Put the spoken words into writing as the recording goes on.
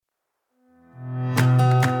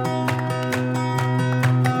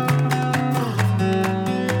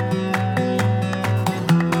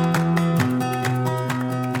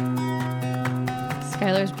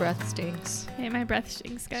Okay, my breath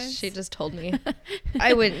stinks, guys. She just told me.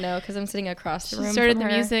 I wouldn't know because I'm sitting across the room. She started from the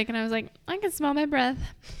her. music, and I was like, I can smell my breath.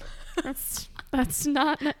 That's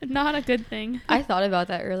not a good thing. I thought about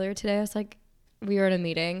that earlier today. I was like, we were in a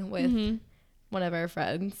meeting with Mm-hmm. one of our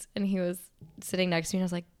friends, and he was sitting next to me, and I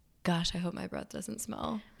was like, gosh, I hope my breath doesn't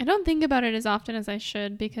smell. I don't think about it as often as I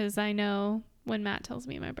should because I know when Matt tells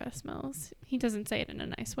me my breath smells. He doesn't say it in a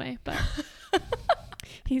nice way, but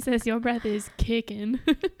he says your breath is kicking.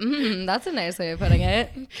 That's a nice way of putting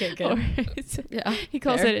it. Kicking. Yeah. He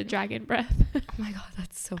calls fair. it a dragon breath. Oh my God,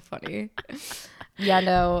 that's so funny. Yeah,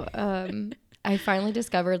 no. I finally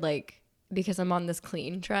discovered, like, because I'm on this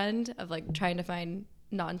clean trend of like trying to find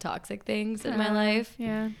non-toxic things in my life.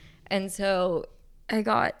 Yeah. And so I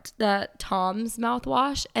got that Tom's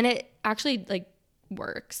mouthwash, and it actually like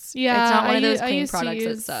works. Yeah. It's not one of those I clean used to products that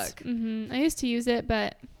use- suck. I used to use it,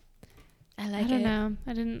 but I like I don't know.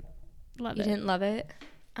 I didn't love You it. didn't love it?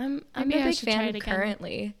 I'm Maybe a I big should try fan it again.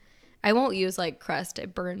 currently. I won't use like Crest.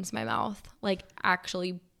 It burns my mouth. Like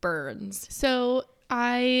actually burns. So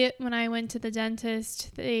when I went to the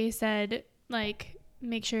dentist, they said like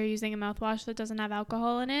make sure you're using a mouthwash that doesn't have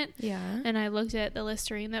alcohol in it. Yeah. And I looked at the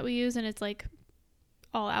Listerine that we use, and it's like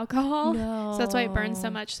all alcohol. No. So that's why it burns so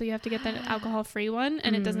much. So you have to get the alcohol-free one,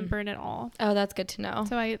 and it doesn't burn at all. Oh, that's good to know.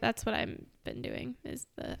 So that's what I've been doing is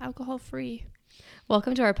the alcohol-free.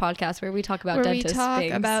 Welcome to our podcast where we talk about Where dentist we talk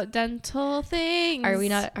things. about dental things.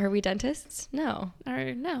 Are we dentists? No.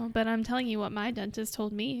 Or no, but I'm telling you what my dentist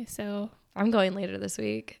told me, so I'm going later this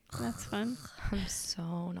week. that's fun. I'm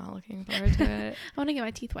so not looking forward to it. I want to get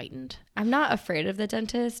my teeth whitened. I'm not afraid of the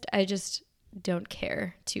dentist. I just don't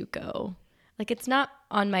care to go. Like, it's not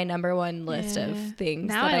on my number one list of things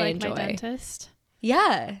Now that I like enjoy. my dentist.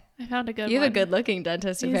 Yeah. I found a good one. You have a good looking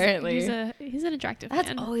dentist, apparently. He's an attractive That's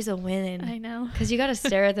man. always a win. I know. Because you got to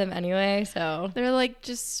stare at them anyway. So They're like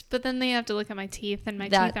but then they have to look at my teeth, and my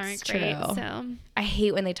teeth That's aren't great. true. So, I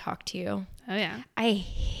hate when they talk to you. oh yeah. I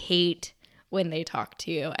hate when they talk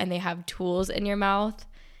to you and they have tools in your mouth.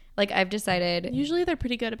 Like, I've decided. Usually they're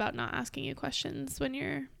pretty good about not asking you questions when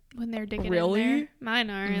they're digging Really? in there.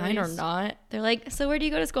 Mine are. at Mine are least. not. They're like, so where do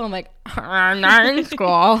you go to school? I'm like, I'm not in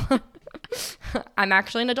school. I'm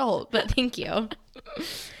actually an adult, but thank you.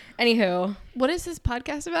 Anywho, What is this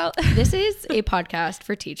podcast about? this is a podcast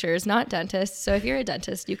for teachers, not dentists. So if you're a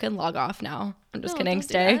dentist, you can log off now. I'm just No, kidding. don't do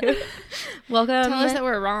Stay. that. Welcome. Tell us that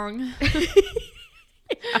we're wrong.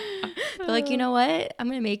 They're like, you know what? I'm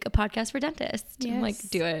going to make a podcast for dentists. I'm like, Yes.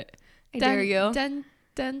 do it. I dare you.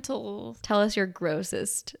 Dental. Tell us your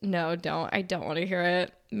grossest. No, don't. I don't want to hear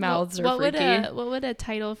it. Mouths are freaky. What would a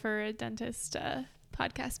title for a dentist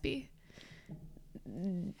podcast be?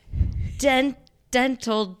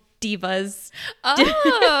 Dental divas.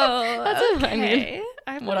 Oh, That's what I mean.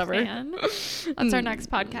 I'm Whatever. a fan. That's our next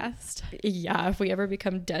podcast. Yeah, if we ever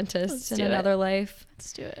become dentists Let's in do it. another life.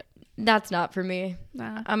 Let's do it. That's not for me.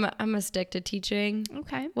 Nah. I'm a stick to teaching.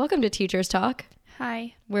 Okay. Welcome to Teachers Talk,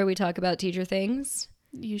 Hi. where we talk about teacher things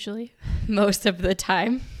Usually. most of the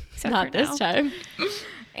time. Except Not for this now. time.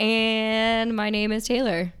 And my name is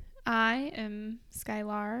Taylor I am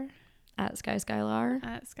Skylar at Skylar.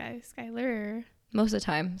 at Skylar. Most of the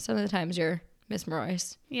time. Some of the times you're Miss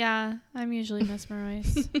Marois. Yeah, I'm usually Miss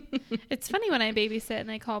Marois. It's funny when I babysit and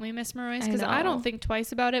they call me Miss Marois because I know. don't think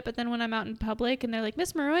twice about it. But then when I'm out in public and they're like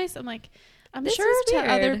Miss Marois, I'm like, I'm This sure is to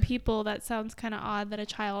other weird. people that sounds kind of odd that a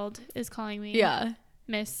child is calling me Yeah.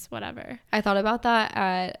 Miss whatever. I thought about that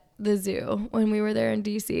at the zoo when we were there in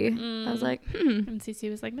DC. I was like, And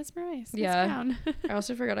Cece was like, Miss Marois, Yeah. sit down. I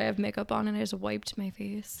also forgot I have makeup on and I just wiped my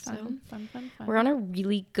face. So Fun. we're on a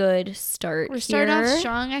really good start. We're starting off here.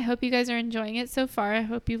 strong. I hope you guys are enjoying it so far. I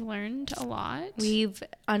hope you've learned a lot. We've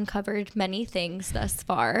uncovered many things thus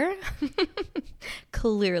far.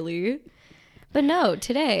 Clearly. But no,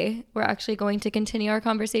 today we're actually going to continue our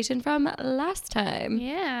conversation from last time.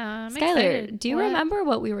 Yeah, I'm Skylar, excited. do you What? remember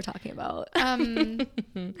what we were talking about? Why I'm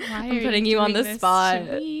are putting you on doing the this spot.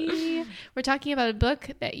 to me? We're talking about a book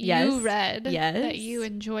that Yes. you read Yes. that you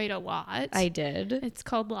enjoyed a lot. I did. It's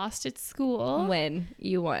called Lost at School. When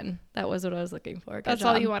you won. That was what I was looking for. Good That's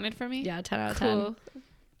all job. you wanted from me? Yeah, 10 out of 10. Cool.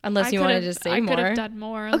 Unless you wanted to say I more. could have done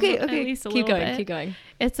more. Okay, At least a keep little going, bit. keep going.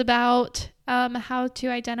 It's about how to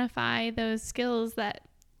identify those skills that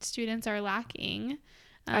students are lacking.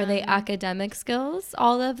 Are they academic skills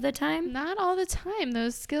all of the time? Not all the time.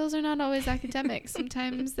 Those skills are not always academic.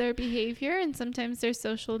 Sometimes they're behavior, and sometimes they're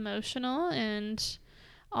social emotional and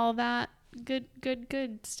all that good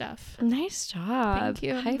stuff. Nice job. Thank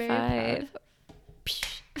you. I'm High very five.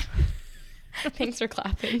 Thanks for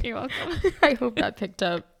clapping. You're welcome. I hope that picked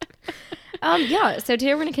up. Yeah, so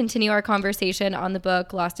today we're going to continue our conversation on the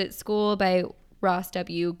book Lost at School by Ross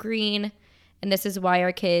W. Greene. And this is why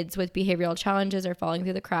our kids with behavioral challenges are falling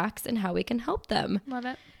through the cracks and how we can help them. Love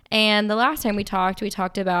it. And the last time we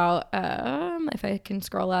talked about, if I can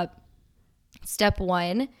scroll up, step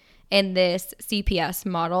 1 in this CPS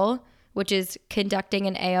model, which is conducting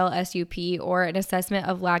an ALSUP, or an assessment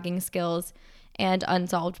of lagging skills and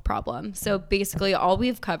unsolved problems. So basically all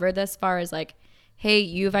we've covered thus far is like, hey,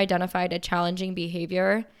 you've identified a challenging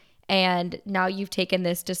behavior, and now you've taken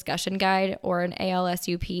this discussion guide or an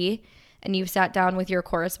ALSUP, and you've sat down with your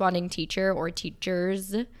corresponding teacher or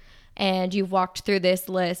teachers, and you've walked through this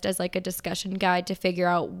list as like a discussion guide to figure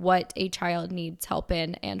out what a child needs help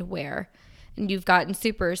in and where. And you've gotten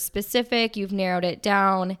super specific, you've narrowed it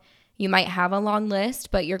down. You might have a long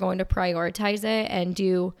list, but you're going to prioritize it and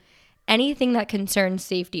do anything that concerns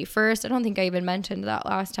safety first. I don't think I even mentioned that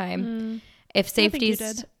last time. If safety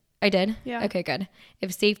is, I did? Yeah. Okay, good.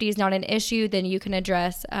 If safety is not an issue, then you can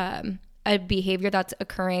address a behavior that's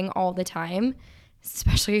occurring all the time,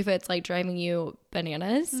 especially if it's like driving you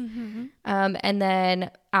bananas. And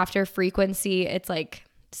then after frequency, it's like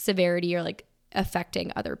severity or like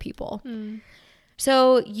affecting other people.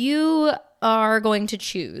 So you are going to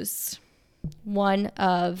choose one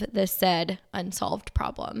of the said unsolved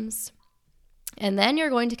problems. And then you're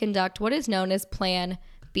going to conduct what is known as Plan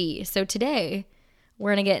B. So today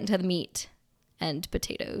we're going to get into the meat and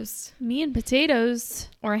potatoes. Meat and potatoes.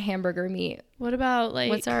 Or hamburger meat. What about like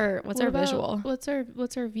what's our visual? What's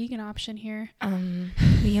our vegan option here?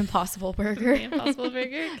 The Impossible Burger. The Impossible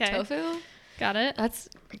Burger. Okay. Tofu. Got it. That's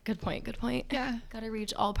a good point. Yeah. Gotta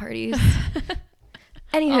reach all parties.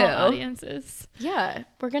 All Anywho, audiences. yeah,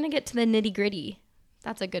 we're gonna get to the nitty gritty.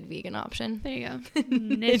 That's a good vegan option. There you go.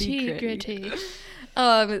 Nitty gritty.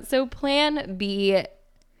 So Plan B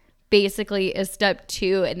basically is step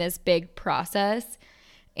 2 in this big process.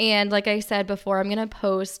 And like I said before, I'm going to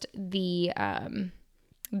post the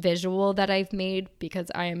visual that I've made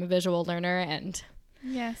because I am a visual learner and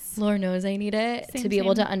Yes. Lord knows I need it to be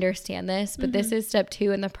able to understand this. But this is step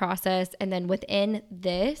 2 in the process. And then within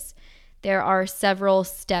this, there are several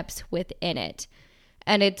steps within it.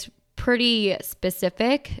 And it's pretty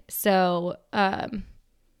specific. So,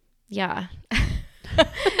 yeah.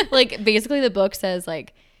 Like basically the book says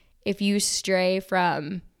like, if you stray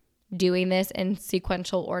from doing this in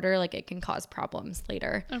sequential order, like it can cause problems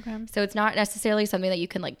later. Okay. So it's not necessarily something that you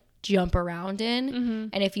can like jump around in.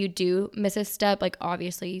 And if you do miss a step, like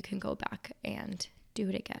obviously you can go back and do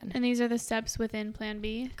it again. And these are the steps within Plan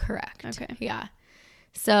B? Correct. Okay. Yeah.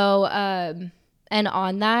 So, and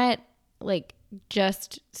on that, like,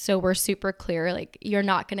 just so we're super clear, like you're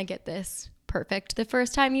not going to get this perfect the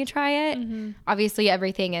first time you try it. Obviously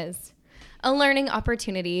everything is a learning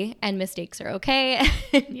opportunity and mistakes are okay.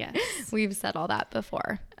 Yes. We've said all that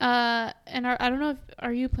before. And I don't know if,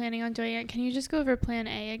 are you planning on doing it? Can you just go over Plan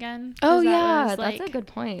A again? Oh yeah, that's a good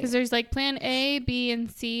point. Because there's like Plan A, B,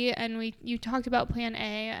 and C, and you talked about Plan A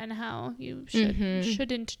and how you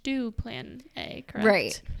shouldn't do Plan A, correct?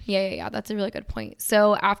 Right. Yeah. That's a really good point.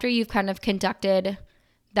 So after you've kind of conducted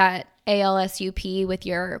that ALSUP with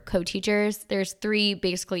your co-teachers, there's 3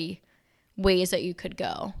 basically ways that you could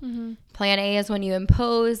go. Plan A is when you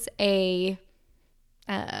impose a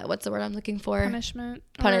what's the word I'm looking for?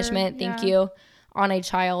 Punishment. Thank you, on a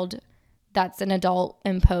child that's an adult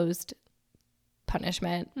imposed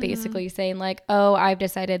punishment, basically saying like, oh, I've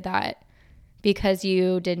decided that because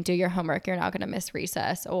you didn't do your homework, you're not going to miss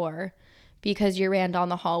recess, or because you ran down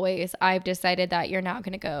the hallways, I've decided that you're not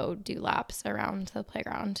going to go do laps around the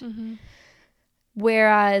playground.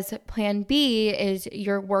 Whereas Plan B is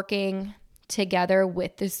you're working together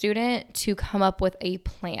with the student to come up with a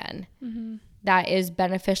plan that is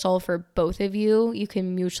beneficial for both of you. You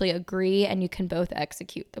can mutually agree and you can both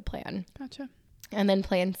execute the plan. Gotcha. And then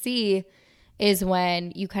Plan C is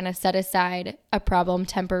when you kind of set aside a problem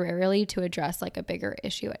temporarily to address like a bigger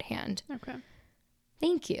issue at hand. Okay.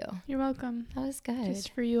 Thank you. You're welcome. That was good.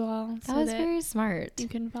 Just for you all. That was very smart. You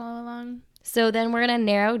can follow along. So then we're going to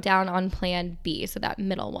narrow down on Plan B, so that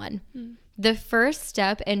middle one. The first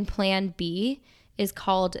step in Plan B is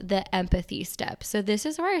called the empathy step. So this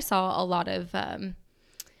is where I saw a lot of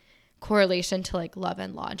correlation to like Love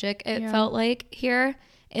and Logic, it felt like here.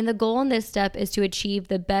 And the goal in this step is to achieve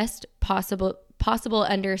the best possible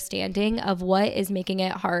understanding of what is making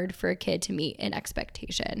it hard for a kid to meet an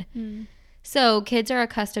expectation. So kids are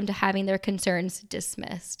accustomed to having their concerns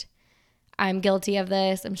dismissed. I'm guilty of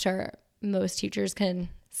this. I'm sure most teachers can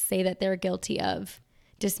say that they're guilty of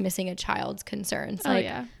dismissing a child's concerns. Like,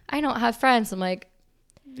 I don't have friends. I'm like,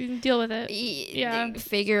 You can deal with it. Yeah.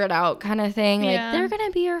 Figure it out kind of thing. Yeah. Like, they're going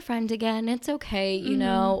to be your friend again. It's okay, you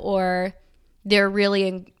know, or they're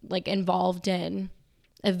really involved in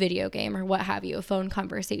a video game or what have you, a phone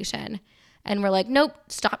conversation. And we're like, nope,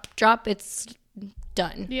 stop, drop, it's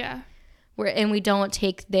done. Yeah. And we don't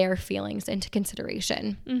take their feelings into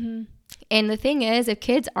consideration. And the thing is, if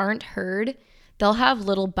kids aren't heard, they'll have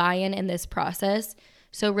little buy-in in this process.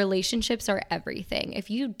 So relationships are everything. If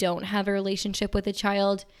you don't have a relationship with a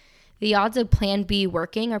child, the odds of plan B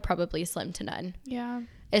working are probably slim to none. Yeah.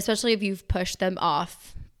 Especially if you've pushed them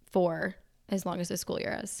off for as long as the school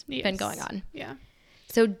year has been going on. Yeah.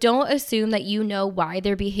 So don't assume that you know why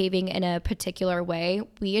they're behaving in a particular way.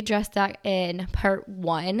 We addressed that in part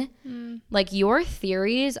 1. Like, your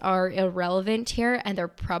theories are irrelevant here and they're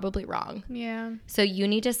probably wrong. Yeah. So you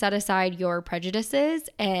need to set aside your prejudices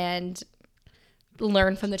and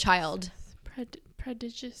learn from the child.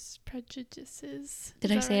 Prejudices.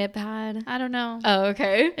 Did I say it bad? I don't know. Oh,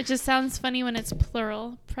 okay. It just sounds funny when it's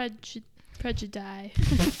plural. Prejudices.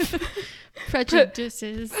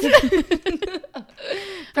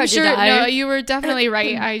 I'm sure, no, you were definitely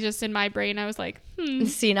right. I just, in my brain, I was like,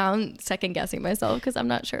 See, now I'm second guessing myself because I'm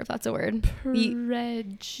not sure if that's a word.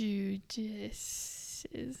 Prejudices.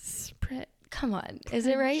 Come on. Is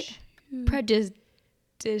it right? Prejudice.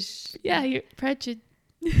 Yeah, you're prejudice.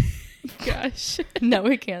 Gosh. No,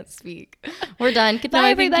 we can't speak. We're done. Goodbye, No,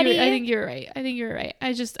 everybody. I think you're right.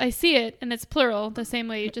 I see it and it's plural the same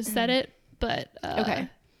way you just said it, but okay.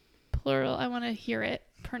 Plural. I want to hear it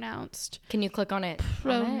pronounced. Can you click on it?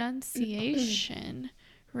 Pronunciation.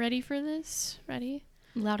 Ready for this? Ready?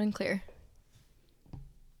 Loud and clear.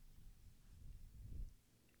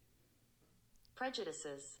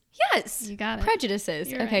 Prejudices. Yes. You got it. Prejudices.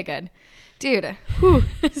 You're okay, right. Good. Dude. Whew,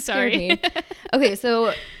 Sorry. me. Okay,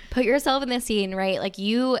 so put yourself in the scene, right? Like,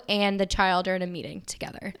 you and the child are in a meeting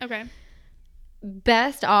together. Okay.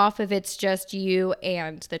 Best off if it's just you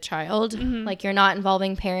and the child. Like, you're not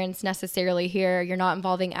involving parents necessarily here. You're not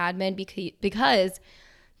involving admin because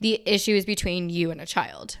the issue is between you and a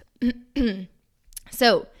child.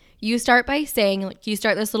 So you start by saying, like, you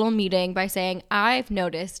start this little meeting by saying, I've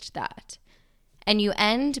noticed that. And you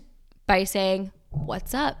end by saying,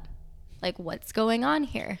 what's up? Like, what's going on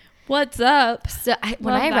here? What's up? So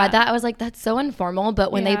when I read that, I was like, that's so informal.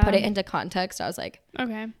 But when they put it into context, I was like,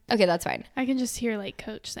 okay, that's fine. I can just hear like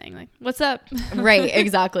coach saying like, what's up? Right,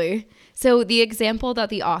 exactly. So the example that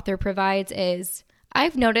the author provides is,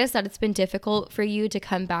 I've noticed that it's been difficult for you to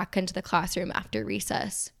come back into the classroom after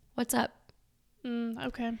recess. What's up?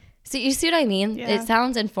 Okay. So you see what I mean? Yeah. It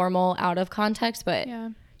sounds informal out of context, but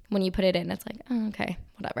Yeah. when you put it in, it's like, oh, okay,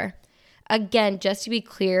 whatever. Again, just to be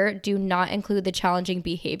clear, do not include the challenging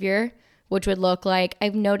behavior, which would look like,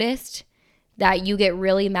 I've noticed that you get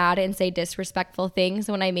really mad and say disrespectful things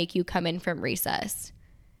when I make you come in from recess.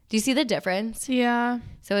 Do you see the difference? Yeah.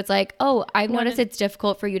 So it's like, oh, I've noticed it's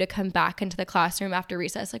difficult for you to come back into the classroom after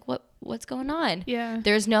recess. Like, what's going on? Yeah.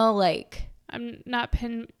 There's no like, I'm not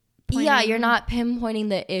pinpointing. yeah, you're not pinpointing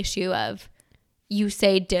the issue of you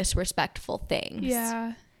say disrespectful things.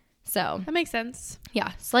 Yeah. So That makes sense.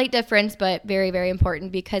 yeah, slight difference, but very, very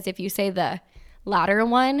important, because if you say the latter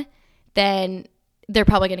one, then they're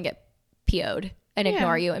probably going to get PO'd and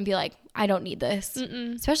ignore you and be like, I don't need this,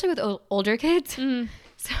 especially with older kids.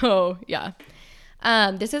 So yeah,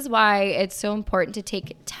 this is why it's so important to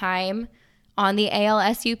take time on the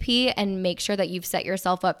ALSUP and make sure that you've set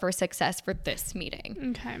yourself up for success for this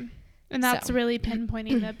meeting. Okay. And that's So. really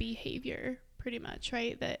pinpointing the behavior pretty much,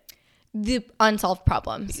 right? That The unsolved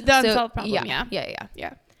problems. The unsolved problem, yeah.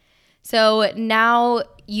 Yeah. So now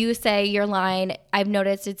you say your line, I've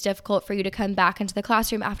noticed it's difficult for you to come back into the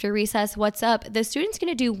classroom after recess. What's up? The student's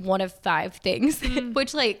going to do one of 5 things,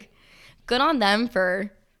 which, like, good on them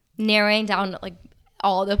for narrowing down, like,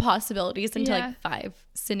 all the possibilities into, like, 5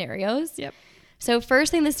 scenarios. Yep. So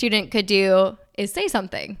first thing the student could do is say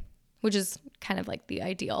something, which is kind of like the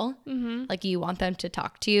ideal. Like, you want them to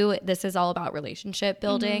talk to you. This is all about relationship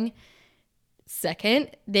building.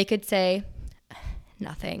 Second, they could say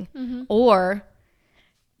nothing. Or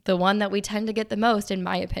the one that we tend to get the most, in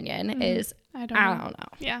my opinion, is I don't know.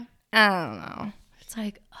 Yeah. I don't know. It's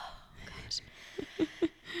like, oh, gosh.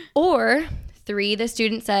 Or 3, the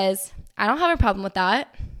student says, I don't have a problem with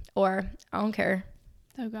that. Or I don't care.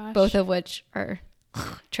 Oh gosh. Both of which are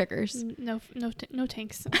triggers. No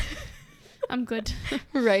thanks. I'm good.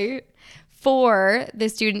 Right? 4, the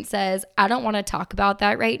student says, I don't want to talk about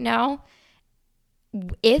that right now.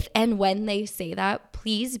 if and when they say that,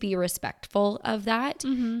 please be respectful of that.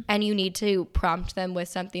 And you need to prompt them with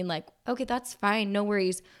something like, okay, that's fine, no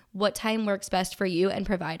worries. What time works best for you? And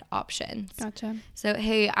provide options. Gotcha. So,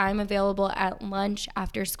 hey, I'm available at lunch,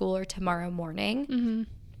 after school, or tomorrow morning.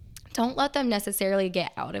 Don't let them necessarily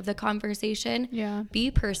get out of the conversation. Yeah. Be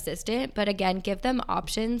persistent, but again, give them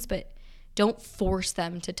options, but don't force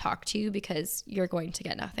them to talk to you because you're going to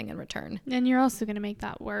get nothing in return. And you're also going to make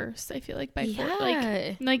that worse, I feel like, by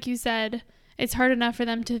Yeah. like you said, it's hard enough for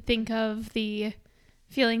them to think of the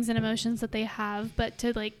feelings and emotions that they have, but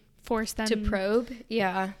to like force them To probe,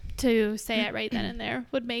 yeah. to say it right then and there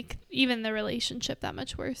would make even the relationship that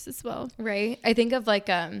much worse as well. Right. I think of like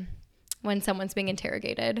when someone's being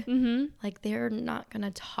interrogated, like they're not going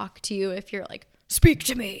to talk to you if you're like, speak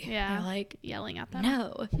to me. Yeah. They're like, Yelling at them.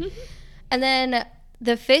 no. And then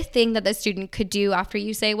the fifth thing that the student could do after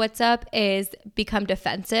you say what's up is become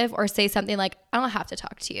defensive or say something like, I don't have to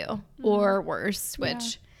talk to you, or worse,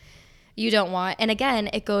 which you don't want. And again,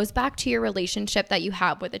 it goes back to your relationship that you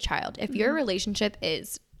have with a child. If your relationship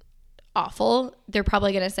is awful, they're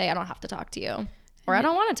probably going to say, I don't have to talk to you, or I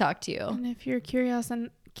don't want to talk to you. And if you're curious,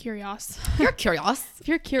 You're curious. if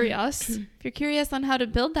you're curious on how to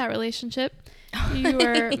build that relationship, you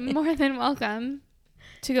are more than welcome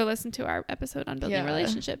to go listen to our episode on building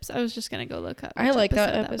relationships. I was just going to go look up. I which like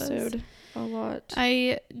that was. episode a lot.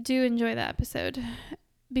 I do enjoy that episode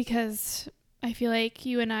because I feel like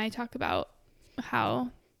you and I talk about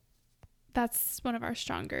how that's one of our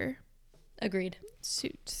stronger Agreed.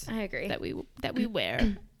 suits I agree. that we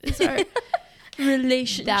wear is our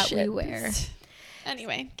relationship That we wear.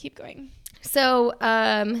 Anyway, keep going. So,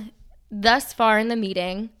 thus far in the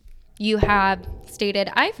meeting, you have stated,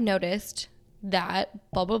 I've noticed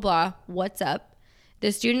that blah, blah, blah, what's up?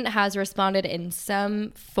 The student has responded in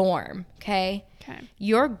some form, okay? Okay.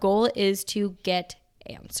 Your goal is to get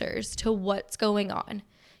answers to what's going on.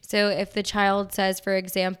 So if the child says, for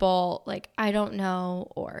example, like, I don't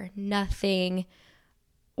know, or nothing,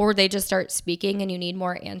 or they just start speaking and you need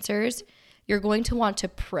more answers, you're going to want to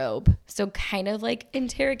probe. So kind of like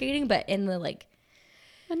interrogating, but in the like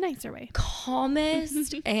A nicer way.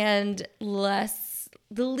 calmest and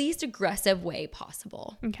the least aggressive way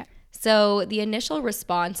possible. Okay. So the initial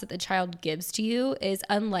response that the child gives to you is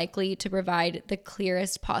unlikely to provide the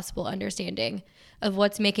clearest possible understanding of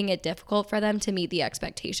what's making it difficult for them to meet the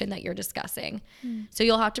expectation that you're discussing. So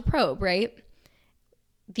you'll have to probe, right?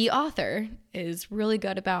 The author is really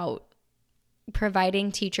good about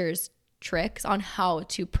providing teachers tricks on how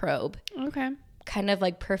to probe, Okay. kind of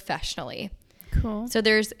like professionally. Cool. So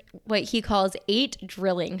there's what he calls 8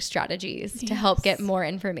 drilling strategies to help get Yes. more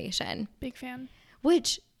information, Big fan.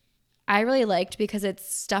 which I really liked because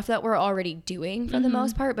it's stuff that we're already doing for the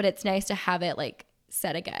most part, but it's nice to have it like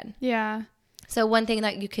said again. Yeah. So one thing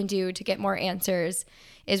that you can do to get more answers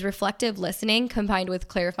is reflective listening combined with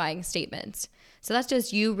clarifying statements. So that's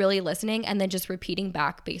just you really listening and then just repeating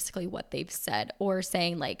back basically what they've said, or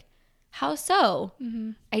saying like, how so?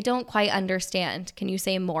 I don't quite understand. Can you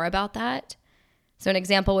say more about that? So an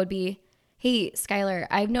example would be, hey, Skylar,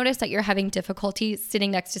 I've noticed that you're having difficulty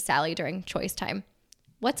sitting next to Sally during choice time.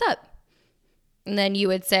 What's up? And then you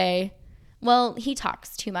would say, well, he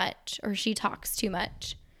talks too much, or she talks too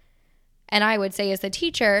much. And I would say as a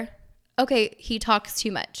teacher, okay, he talks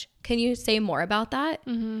too much. Can you say more about that?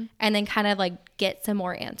 And then kind of like get some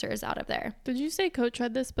more answers out of there. Did you say Coach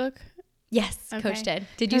read this book? Yes, Okay. Coach did.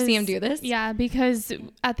 Did you see him do this? Yeah, because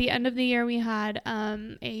at the end of the year we had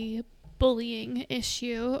a bullying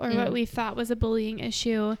issue, or what we thought was a bullying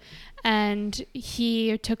issue, and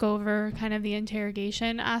he took over kind of the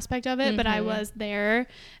interrogation aspect of it, but I was there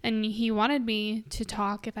and he wanted me to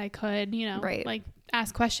talk if I could, you know, Right. like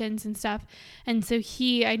ask questions and stuff. And so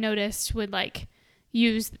I noticed would like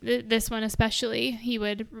use this one especially. He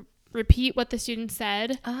would repeat what the student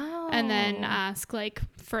said and then ask like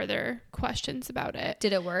further questions about it.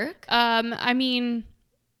 Did it work? I mean,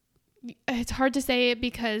 it's hard to say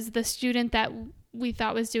because the student that we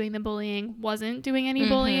thought was doing the bullying wasn't doing any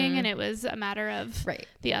bullying, and it was a matter of Right.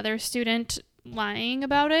 the other student lying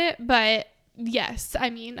about it. But yes, I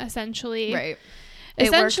mean, essentially, Right.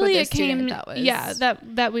 Essentially, it worked with the it came, student that was- yeah,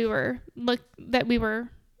 that we were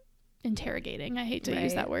interrogating. I hate to use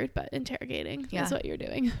Right. that word, but interrogating Yeah. is what you're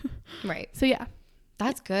doing. Right. So yeah,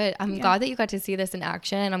 That's good. I'm glad that you got to see this in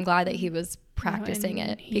action, and I'm glad that he was practicing and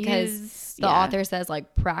it, he because is- the yeah. author says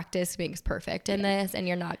like practice makes perfect in this, and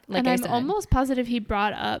you're not like and I I'm said. almost positive he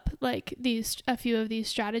brought up like a few of these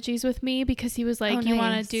strategies with me, because he was like, Oh, you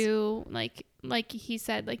want nice. to do like he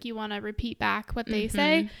said, like you want to repeat back what they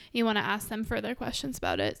say, you want to ask them further questions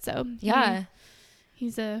about it. So Yeah.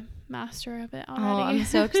 He's a master of it Oh, already. I'm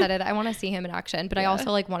so excited. I want to see him in action, but I Yeah. also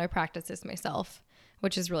like want to practice this myself,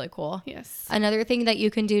 which is really cool. Yes. Another thing that you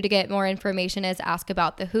can do to get more information is ask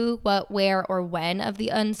about the who, what, where, or when of the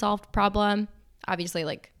unsolved problem. Obviously,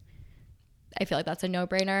 like, I feel like that's a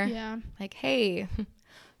no-brainer. Yeah. Like, hey,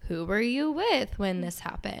 who were you with when this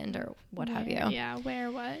happened, or what have Where- you? Yeah. Where,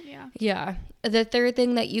 what? Yeah. Yeah. The third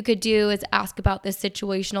thing that you could do is ask about the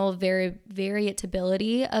situational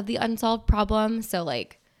variability of the unsolved problem. So,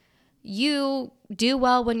 like, you do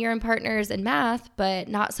well when you're in partners in math, but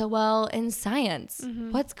not so well in science.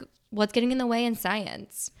 What's getting in the way in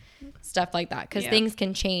science? Stuff like that. Because Yeah. things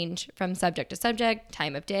can change from subject to subject,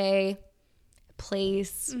 time of day,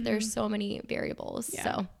 place. There's so many variables. Yeah.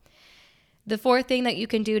 So the fourth thing that you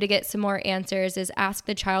can do to get some more answers is ask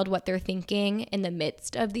the child what they're thinking in the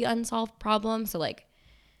midst of the unsolved problem. So, like,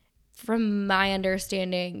 from my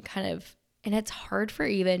understanding, kind of, and it's hard for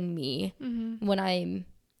even me when I'm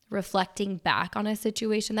reflecting back on a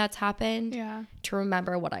situation that's happened Yeah. to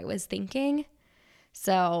remember what I was thinking.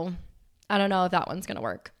 So I don't know if that one's going to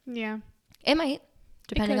work. Yeah. It might,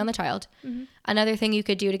 depending could. on the child. Another thing you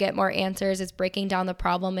could do to get more answers is breaking down the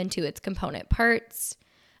problem into its component parts.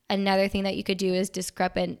 Another thing that you could do is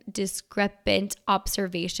discrepant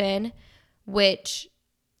observation, which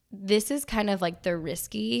this is kind of like the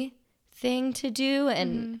risky thing to do.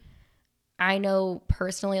 And I know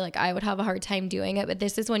personally, like, I would have a hard time doing it, but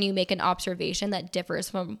this is when you make an observation that differs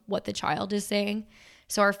from what the child is saying.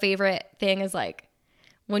 So our favorite thing is, like,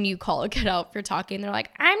 when you call a kid out for talking, they're like,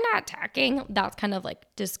 I'm not talking. That's kind of like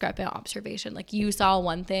discrepant observation. Like, you saw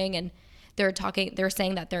one thing and they're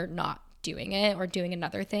saying that they're not doing it or doing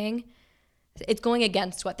another thing. It's going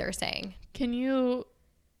against what they're saying. Can you,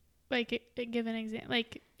 like, give an example?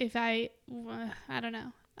 Like, if I don't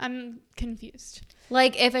know. I'm confused.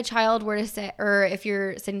 Like, if a child were to say, or if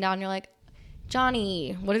you're sitting down and you're like,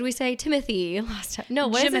 Johnny, what did we say? Timothy last time. No,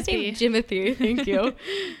 what is his name? Jimothy. Thank you.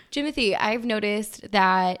 Jimothy, I've noticed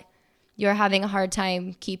that you're having a hard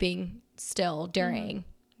time keeping still during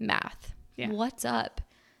math. Yeah. What's up?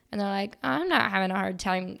 And they're like, I'm not having a hard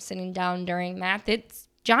time sitting down during math. It's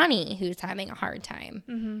Johnny who's having a hard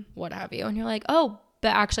time. What have you? And you're like, oh,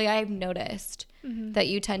 but actually I've noticed that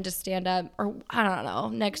you tend to stand up, or I don't know,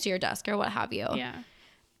 next to your desk or what have you. Yeah.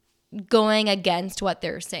 Going against what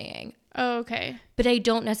they're saying. Oh, okay. But I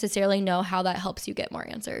don't necessarily know how that helps you get more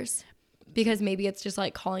answers, because maybe it's just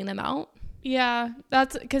like calling them out. Yeah.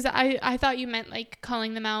 That's because I thought you meant like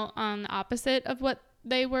calling them out on the opposite of what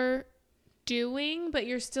they were doing, but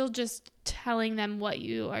you're still just telling them what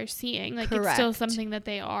you are seeing. Like, it's still Correct. something that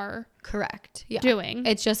they are Correct. Yeah. doing.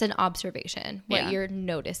 It's just an observation, what Yeah. you're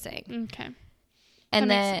noticing. Okay. And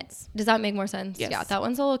That then, makes sense. does that make more sense? Yes. Yeah, that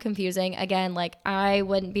one's a little confusing. Again, like, I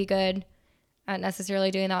wouldn't be good at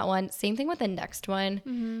necessarily doing that one. Same thing with the next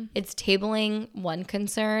one. It's tabling one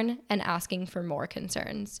concern and asking for more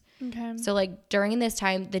concerns. Okay. So, like, during this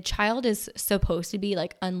time, the child is supposed to be,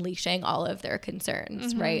 like, unleashing all of their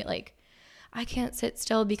concerns, right? Like, I can't sit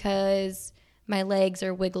still because my legs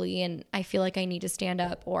are wiggly and I feel like I need to stand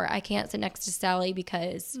up, or I can't sit next to Sally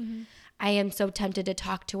because I am so tempted to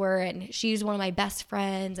talk to her and she's one of my best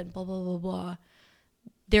friends, and blah, blah, blah, blah.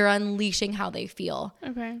 They're unleashing how they feel.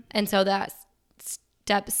 Okay. And so that's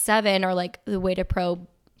step 7, or like the way to probe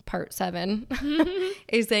part 7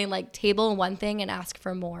 is saying, like, table one thing and ask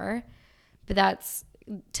for more. But that's,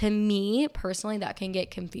 to me personally, that can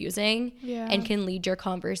get confusing and can lead your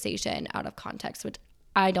conversation out of context, which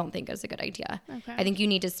I don't think is a good idea. Okay. I think you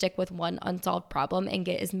need to stick with one unsolved problem and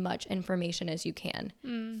get as much information as you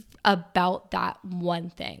can about that one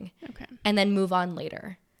thing, Okay. and then move on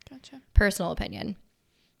later. Gotcha. Personal opinion.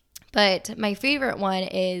 But my favorite one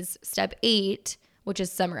is step 8, which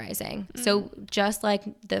is summarizing. So just like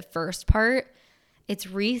the first part, it's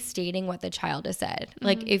restating what the child has said.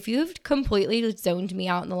 Like, if you've completely zoned me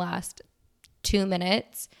out in the last 2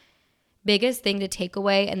 minutes, biggest thing to take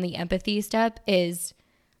away in the empathy step is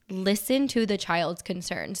listen to the child's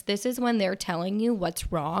concerns. This is when they're telling you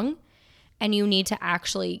what's wrong, and you need to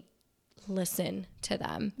actually listen to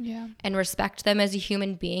them Yeah. and respect them as a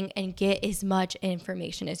human being and get as much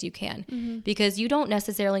information as you can, because you don't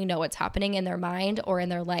necessarily know what's happening in their mind or in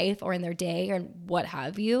their life or in their day or what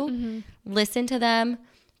have you. Listen to them,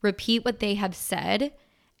 repeat what they have said,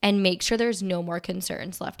 and make sure there's no more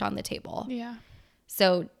concerns left on the table. Yeah.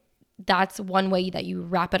 So that's one way that you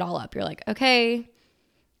wrap it all up. You're like, okay,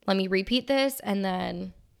 let me repeat this. And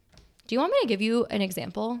then, do you want me to give you an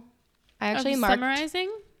example? I actually Of marked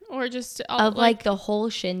summarizing, or just of like the whole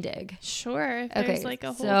shindig. sure. If Okay, there's like a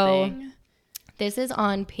whole so thing. this is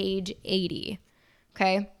on page 80.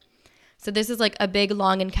 Okay. So this is like a big,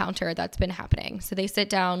 long encounter that's been happening. So they sit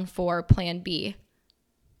down for plan B.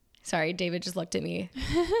 Sorry, David just looked at me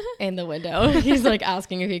in the window. He's like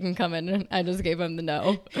asking if he can come in. And I just gave him the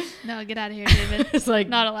no. No, get out of here, David. It's like,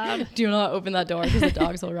 not allowed. Do not open that door because the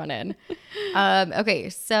dogs will run in. Okay,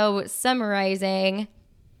 so summarizing.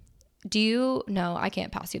 No, I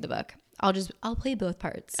can't pass you the book. I'll play both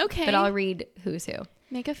parts. Okay. But I'll read who's who.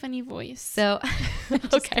 Make a funny voice. So,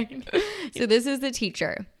 okay. So this is the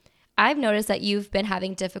teacher. I've noticed that you've been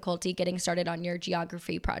having difficulty getting started on your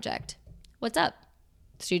geography project. What's up?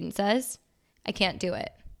 Student says, I can't do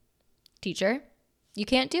it. Teacher, you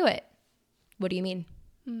can't do it. What do you mean?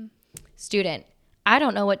 Student, I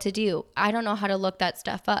don't know what to do. I don't know how to look that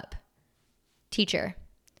stuff up. Teacher,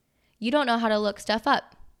 you don't know how to look stuff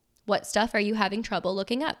up. What stuff are you having trouble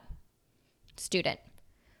looking up? Student,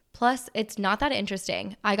 plus it's not that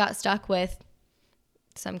interesting. I got stuck with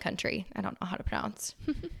some country I don't know how to pronounce.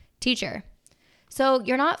 Teacher, so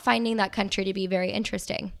you're not finding that country to be very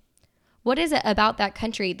interesting. What is it about that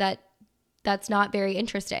country that's not very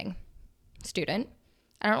interesting? Student,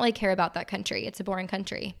 I don't really care about that country. It's a boring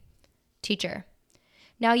country. Teacher,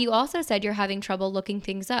 now you also said you're having trouble looking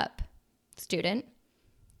things up. Student,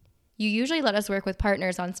 you usually let us work with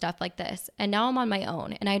partners on stuff like this, and now I'm on my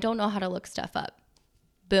own, and I don't know how to look stuff up.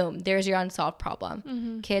 Boom, there's your unsolved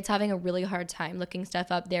problem. Kids having a really hard time looking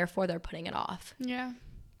stuff up, therefore they're putting it off. Yeah.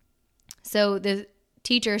 So the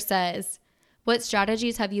teacher says, what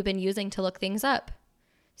strategies have you been using to look things up?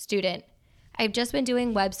 Student, I've just been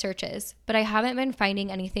doing web searches, but I haven't been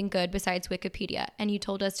finding anything good besides Wikipedia, and you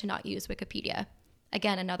told us to not use Wikipedia.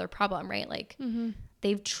 Again, another problem, right? Like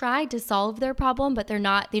they've tried to solve their problem, but they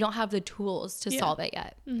don't have the tools to solve it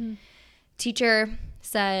yet. Teacher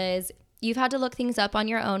says, you've had to look things up on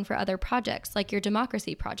your own for other projects, like your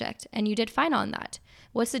democracy project, and you did fine on that.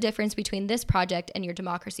 What's the difference between this project and your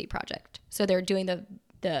democracy project? So they're doing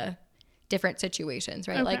the different situations,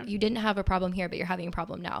 right? Okay. Like you didn't have a problem here, but you're having a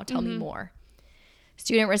problem now. Tell me more.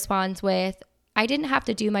 Student responds with, I didn't have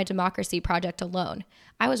to do my democracy project alone.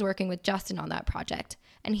 I was working with Justin on that project,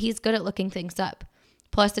 and he's good at looking things up.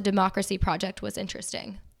 Plus, the democracy project was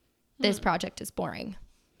interesting. This project is boring.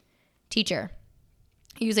 Teacher,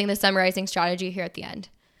 using the summarizing strategy here at the end.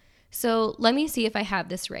 So let me see if I have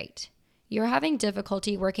this right. You're having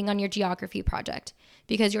difficulty working on your geography project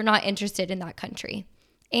because you're not interested in that country.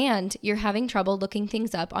 And you're having trouble looking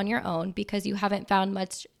things up on your own because you haven't found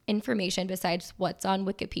much information besides what's on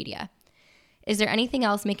Wikipedia. Is there anything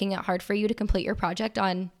else making it hard for you to complete your project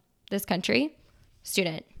on this country?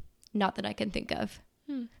 Student, not that I can think of.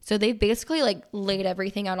 So they've basically like laid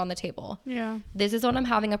everything out on the table. Yeah. This is what I'm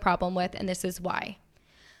having a problem with, and this is why.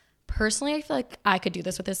 Personally, I feel like I could do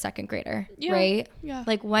this with a second grader, right? Yeah.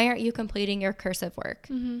 Like, why aren't you completing your cursive work?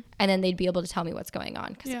 And then they'd be able to tell me what's going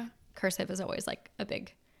on, because cursive is always like a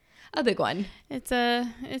big one. It's a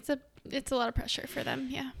lot of pressure for them.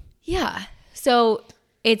 Yeah. Yeah. So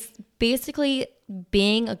it's basically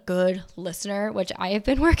being a good listener, which I have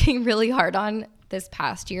been working really hard on this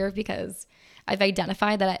past year because I've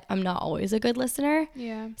identified that I'm not always a good listener.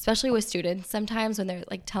 Yeah. Especially with students. Sometimes when they're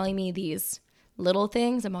like telling me these little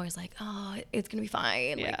things, I'm always like, oh, it's going to be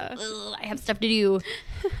fine. Yeah. Like, I have stuff to do.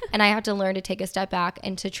 And I have to learn to take a step back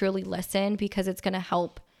and to truly listen, because it's going to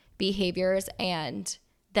help behaviors and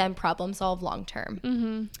them problem solve long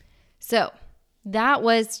term. So that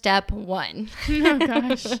was step 1. Oh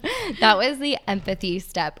gosh. That was the empathy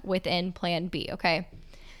step within plan B. Okay.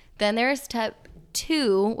 Then there's step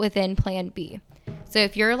 2 within plan B. So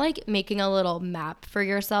if you're like making a little map for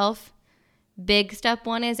yourself, big step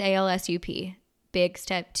 1 is ALSUP. Big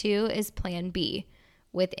step 2 is plan B.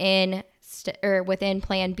 Within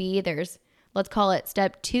plan B, there's, let's call it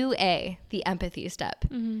step 2A, the empathy step.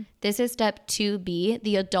 This is step 2B,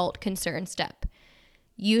 the adult concern step.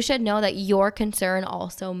 You should know that your concern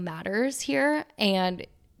also matters here, and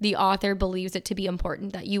the author believes it to be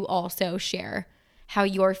important that you also share how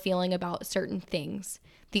you're feeling about certain things,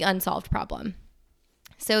 the unsolved problem.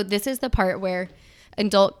 So this is the part where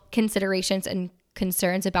adult considerations and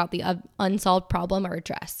concerns about the unsolved problem are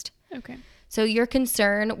addressed. Okay. So your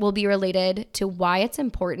concern will be related to why it's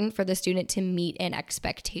important for the student to meet an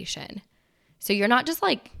expectation. So you're not just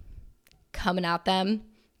like coming at them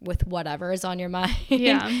with whatever is on your mind.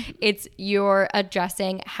 Yeah. It's you're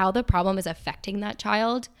addressing how the problem is affecting that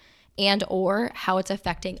child and or how it's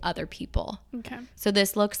affecting other people. Okay. So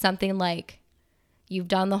this looks something like, you've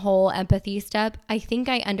done the whole empathy step. I think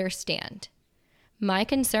I understand. My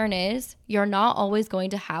concern is you're not always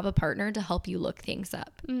going to have a partner to help you look things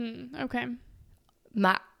up. Okay.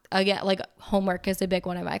 again, like homework is a big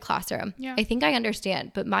one in my classroom. Yeah. I think I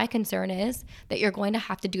understand, but my concern is that you're going to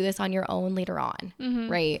have to do this on your own later on,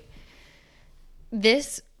 right?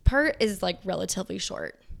 This part is like relatively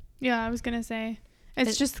short. Yeah, I was going to say.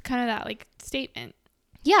 It's just kind of that like statement.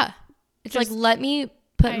 Yeah. It's Just- like, let me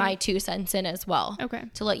put my 2 cents in as well. Okay.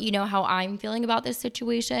 To let you know how I'm feeling about this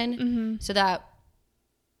situation so that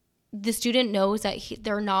the student knows that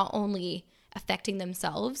they're not only affecting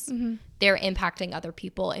themselves, they're impacting other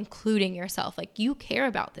people, including yourself. Like, you care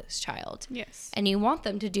about this child. Yes. And you want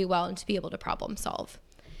them to do well and to be able to problem solve.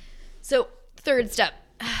 So 3rd step,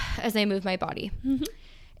 as I move my body,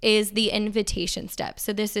 is the invitation step.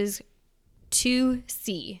 So this is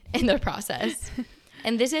 2C in the process.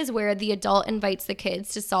 And this is where the adult invites the kids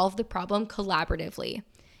to solve the problem collaboratively.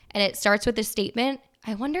 And it starts with a statement,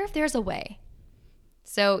 I wonder if there's a way.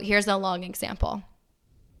 So here's a long example.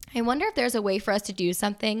 I wonder if there's a way for us to do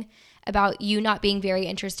something about you not being very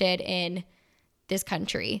interested in this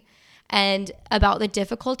country and about the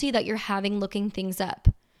difficulty that you're having looking things up.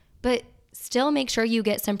 But still make sure you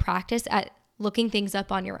get some practice at looking things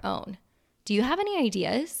up on your own. Do you have any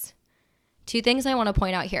ideas? 2 things I want to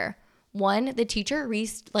point out here. 1, the teacher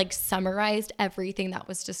summarized everything that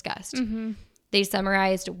was discussed. They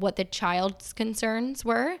summarized what the child's concerns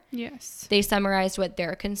were. Yes. They summarized what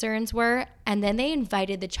their concerns were, and then they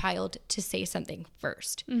invited the child to say something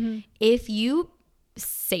first. If you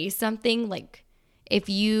say something, like if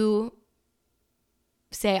you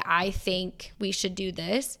say, I think we should do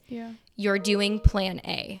this, Yeah. you're doing plan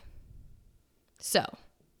A. So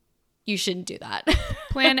you shouldn't do that.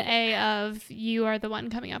 Plan A of you are the one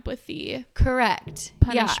coming up with the Correct.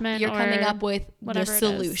 punishment. Yeah, you're coming or up with the whatever it is.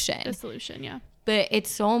 solution. The solution, yeah. But it's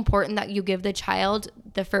so important that you give the child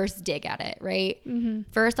the first dig at it, right?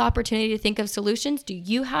 First opportunity to think of solutions. Do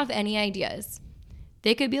you have any ideas?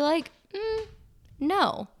 They could be like,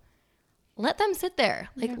 no. Let them sit there.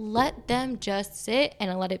 Like, let them just sit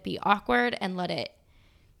and let it be awkward and let it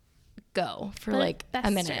go for like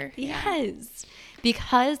a minute. fester, yeah. Yes.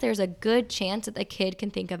 Because there's a good chance that the kid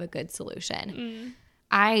can think of a good solution.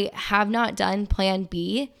 I have not done plan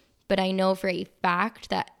B, but I know for a fact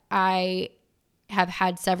that I have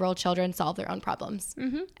had several children solve their own problems,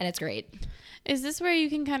 and it's great. Is this where you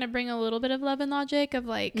can kind of bring a little bit of love and logic of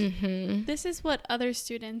like, this is what other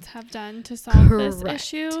students have done to solve this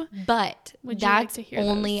issue? But Would you like that's to hear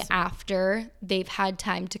only those? after they've had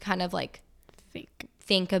time to kind of like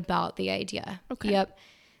think about the idea. Okay. Yep.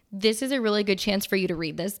 This is a really good chance for you to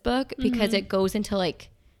read this book because it goes into like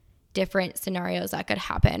different scenarios that could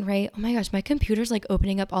happen, right? Oh my gosh, my computer's like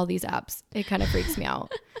opening up all these apps. It kind of freaks me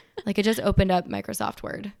out. Like it just opened up Microsoft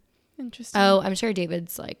Word. Interesting. Oh, I'm sure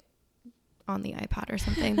David's like on the iPad or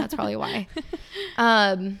something. That's probably why.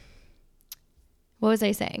 What was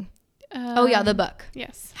I saying? Oh yeah, the book.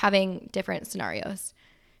 Yes. Having different scenarios.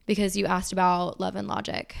 Because you asked about love and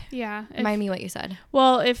logic. Yeah. Remind me what you said.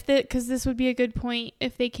 Well, because this would be a good point.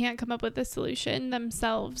 If they can't come up with a solution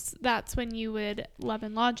themselves, that's when you would love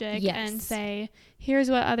and logic and say, here's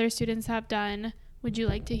what other students have done. Would you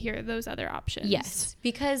like to hear those other options? Yes.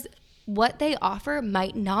 Because what they offer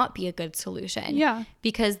might not be a good solution. Yeah.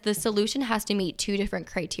 Because the solution has to meet 2 different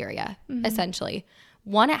criteria, essentially.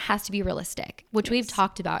 1, it has to be realistic, which we've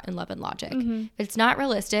talked about in Love and Logic. If it's not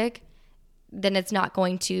realistic, then it's not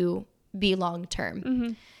going to be long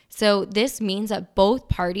term. So this means that both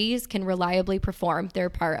parties can reliably perform their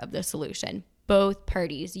part of the solution. Both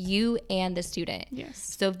parties, you and the student.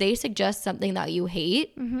 Yes. So if they suggest something that you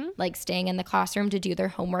hate, like staying in the classroom to do their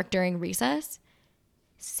homework during recess,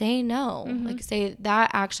 say no. Like say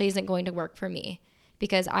that actually isn't going to work for me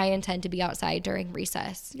because I intend to be outside during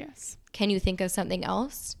recess. Yes. Can you think of something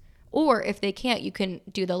else? Or if they can't, you can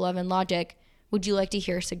do the Love and Logic. Would you like to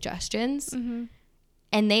hear suggestions?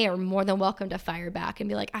 And they are more than welcome to fire back and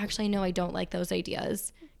be like, actually, no, I don't like those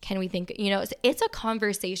ideas. Can we think, it's a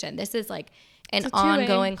conversation. This is like an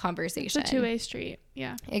ongoing conversation. It's a 2-way street.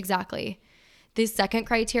 Yeah. Exactly. The second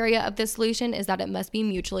criteria of the solution is that it must be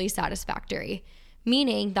mutually satisfactory,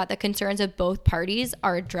 meaning that the concerns of both parties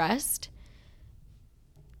are addressed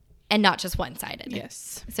and not just one-sided.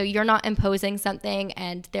 Yes. So you're not imposing something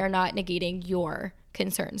and they're not negating your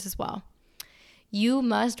concerns as well. You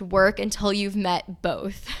must work until you've met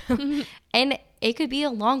both. And it could be a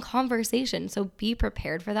long conversation, so be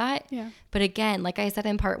prepared for that. Yeah. But again, like I said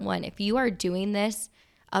in part 1, if you are doing this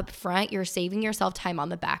up front, you're saving yourself time on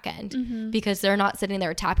the back end because they're not sitting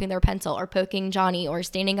there tapping their pencil or poking Johnny or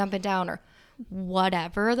standing up and down or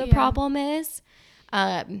whatever the problem is.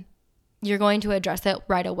 You're going to address it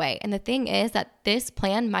right away. And the thing is that this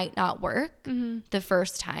plan might not work the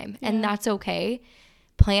first time, and that's okay.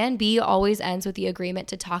 Plan B always ends with the agreement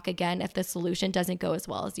to talk again if the solution doesn't go as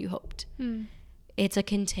well as you hoped. It's a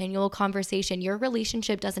continual conversation. Your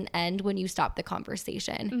relationship doesn't end when you stop the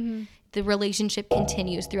conversation. The relationship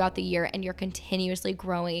continues throughout the year, and you're continuously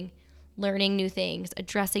growing, learning new things,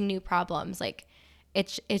 addressing new problems. Like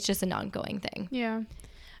it's just an ongoing thing. Yeah.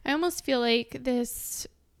 I almost feel like this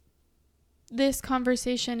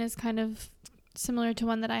conversation is kind of similar to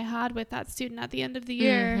one that I had with that student at the end of the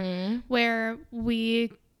year, where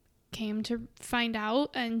we came to find out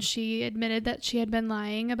and she admitted that she had been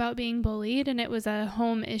lying about being bullied, and it was a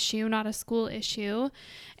home issue, not a school issue.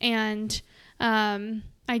 And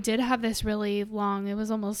I did have this really long, it was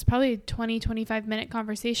almost probably 25 minute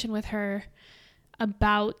conversation with her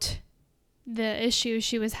about the issue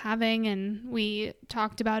she was having, and we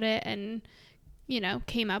talked about it and, you know,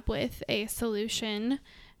 came up with a solution.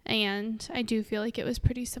 And I do feel like it was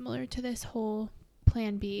pretty similar to this whole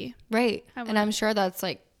Plan B. Right. And I'm sure that's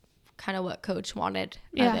like kind of what Coach wanted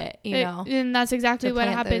of it, you know. And that's exactly what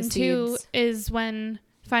happened too, is when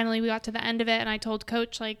finally we got to the end of it and I told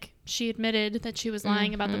Coach, like, she admitted that she was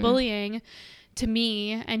lying about the bullying to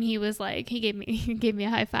me, and he was like, he gave me a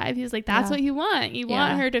high five. He was like, that's what you want. You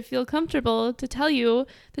want her to feel comfortable to tell you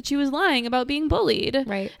that she was lying about being bullied.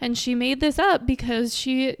 Right. And she made this up because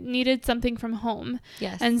she needed something from home.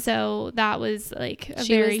 Yes. And so that was like a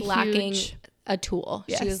she very was lacking huge... a tool.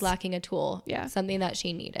 Yes. She was lacking a tool. Yeah. Something that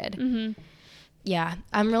she needed. Yeah.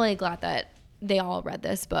 I'm really glad that they all read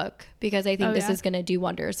this book, because I think this is going to do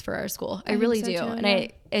wonders for our school. I really do. Too,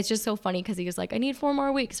 and it's just so funny because he was like, I need 4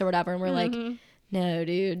 more weeks or whatever. And we're like, no,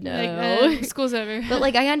 dude, no. Like, school's over. But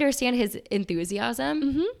like, I understand his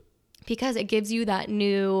enthusiasm because it gives you that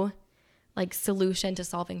new like solution to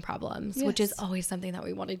solving problems, which is always something that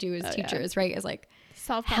we want to do as teachers, right? Is like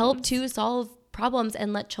help to solve problems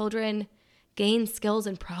and let children gain skills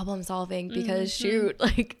in problem solving, because shoot,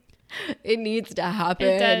 like, it needs to happen.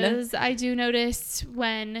 It does. I do notice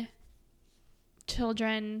when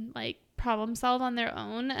children like problem solve on their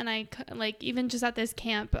own, and I like, even just at this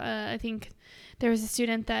camp, I think there was a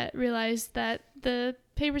student that realized that the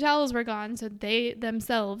paper towels were gone, so they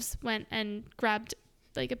themselves went and grabbed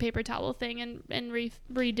like a paper towel thing and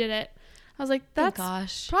redid it. I was like,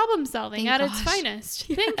 that's problem solving at its finest.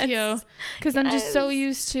 Yes. Thank you. Because I'm just so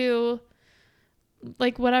used to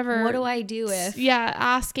like whatever. What do I do if? Yeah,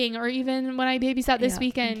 asking. Or even when I babysat this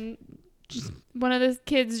weekend, just one of the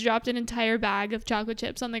kids dropped an entire bag of chocolate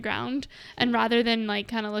chips on the ground, and rather than like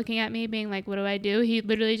kind of looking at me being like, what do I do? He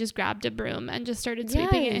literally just grabbed a broom and just started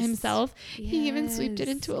sweeping it himself. He even swept it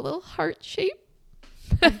into a little heart shape.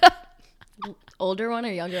 Older one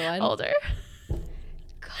or younger one? Older.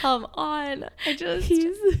 Come on.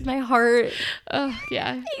 My heart. Oh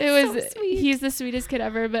yeah. So sweet. He's the sweetest kid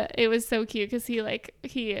ever, but it was so cute because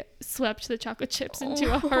he swept the chocolate chips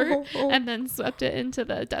into a heart and then swept it into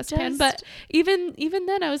the dustpan. But even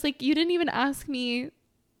then I was like, you didn't even ask me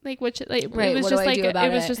like which, like, right, it was what just do I like do about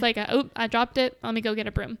it was it? just like I dropped it, let me go get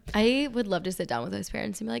a broom. I would love to sit down with those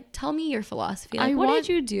parents and be like, tell me your philosophy. Like, what did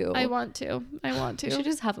you do? I want to. You should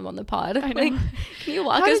just have them on the pod. I know. Like, can you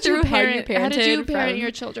walk us through how you parented? How did you parent your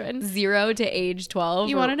children? 0 to age 12?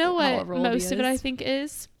 You want to know what most of it I think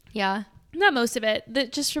is? Yeah. Not most of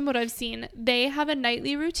it. Just from what I've seen, they have a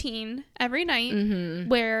nightly routine every night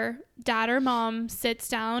where dad or mom sits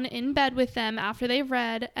down in bed with them after they've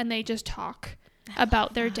read, and they just talk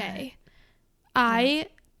about their day. I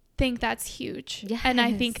think that's huge. Yes. And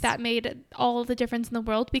I think that made all the difference in the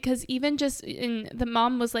world, because even just the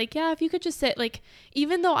mom was like, yeah, if you could just sit, like,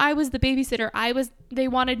 even though I was the babysitter, they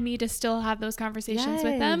wanted me to still have those conversations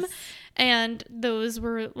with them. And those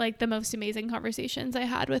were like the most amazing conversations I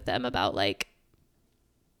had with them about, like,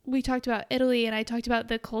 we talked about Italy, and I talked about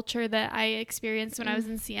the culture that I experienced when I was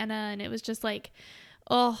in Siena, and it was just like,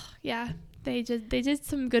 oh yeah, they did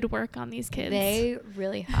some good work on these kids. They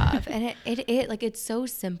really have. And it like, it's so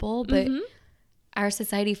simple, but our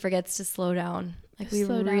society forgets to slow down. Like, we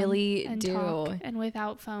really do. Talk, and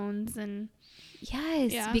without phones and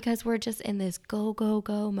because we're just in this go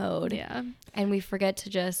mode. Yeah. And we forget to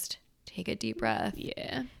just take a deep breath.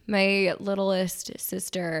 Yeah. My littlest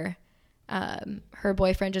sister, her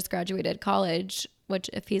boyfriend just graduated college, which,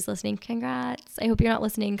 if he's listening, congrats. I hope you're not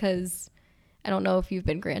listening, because I don't know if you've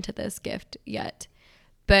been granted this gift yet,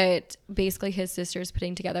 but basically his sister's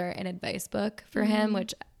putting together an advice book for him,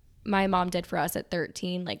 which my mom did for us at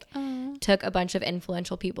 13. Like, took a bunch of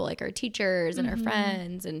influential people, like our teachers and our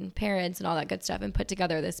friends and parents and all that good stuff, and put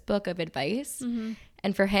together this book of advice.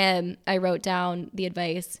 And for him, I wrote down the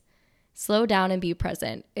advice: slow down and be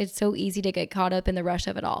present. It's so easy to get caught up in the rush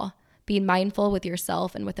of it all. Be mindful with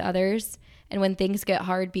yourself and with others. And when things get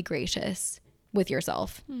hard, be gracious. with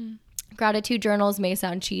yourself. Gratitude journals may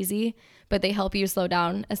sound cheesy, but they help you slow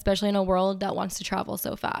down, especially in a world that wants to travel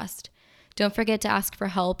so fast. Don't forget to ask for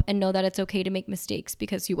help and know that it's okay to make mistakes,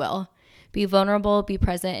 because you will. Be vulnerable, be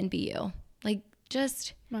present, and be you. Like,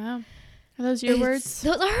 just... Wow. Are those your words?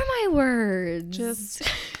 Those are my words. Just...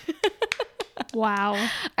 wow.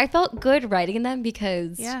 I felt good writing them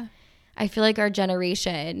because Yeah. I feel like our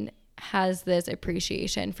generation has this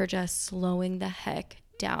appreciation for just slowing the heck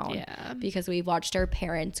down. Yeah. Because we've watched our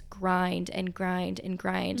parents grind and grind and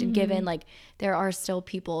grind. And given, like, there are still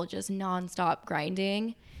people just nonstop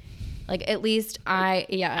grinding. Like, at least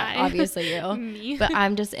obviously you. Me. But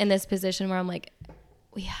I'm just in this position where I'm like,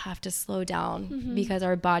 we have to slow down because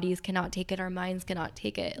our bodies cannot take it. Our minds cannot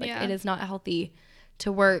take it. Like, Yeah. it is not healthy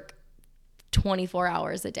to work 24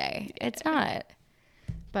 hours a day. It's not.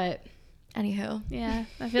 But anywho. Yeah.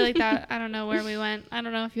 I feel like that, I don't know where we went. I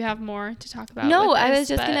don't know if you have more to talk about. No, with I this, was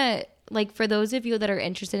just but- going to, like, for those of you that are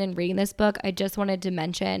interested in reading this book, I just wanted to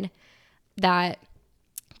mention that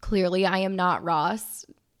clearly I am not Ross.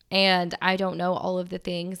 And I don't know all of the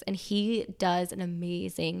things. And he does an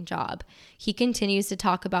amazing job. He continues to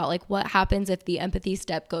talk about, like, what happens if the empathy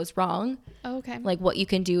step goes wrong. Oh, okay. Like, what you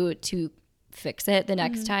can do to fix it the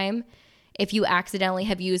next time. If you accidentally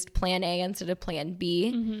have used plan A instead of plan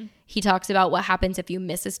B. He talks about what happens if you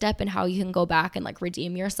miss a step and how you can go back and, like,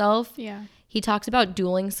 redeem yourself. Yeah. He talks about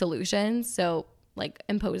dueling solutions. So, like,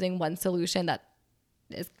 imposing one solution that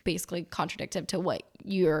is basically contradictory to what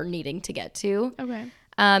you're needing to get to. Okay.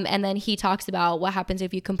 And then he talks about what happens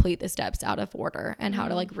if you complete the steps out of order and how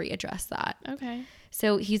to, like, readdress that. Okay.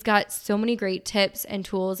 So he's got so many great tips and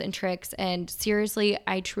tools and tricks. And seriously,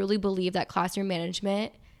 I truly believe that classroom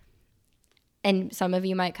management, and some of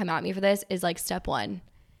you might come at me for this, is like step one.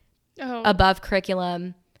 Oh, Above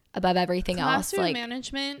curriculum, above everything else. classroom Like,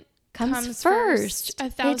 management comes first.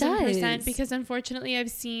 1,000%. does. Because unfortunately,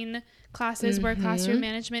 I've seen classes where classroom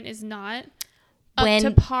management is not When-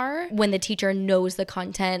 up to par. when the teacher knows the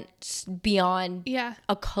content beyond Yeah.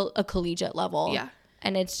 a collegiate level. Yeah.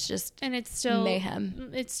 And it's just And it's still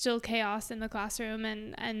mayhem. It's still chaos in the classroom,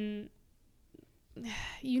 and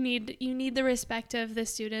you need the respect of the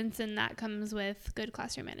students, and that comes with good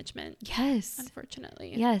classroom management. Yes.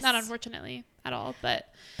 Unfortunately. Yes. Not unfortunately at all,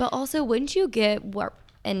 but But also, wouldn't you get what,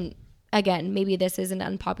 and again, maybe this is an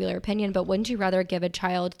unpopular opinion, but wouldn't you rather give a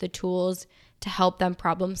child the tools to help them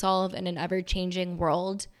problem solve in an ever-changing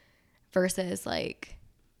world versus, like,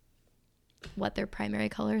 what their primary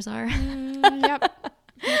colors are? yep.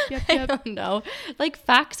 Yep. I don't know. Like,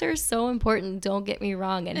 facts are so important, don't get me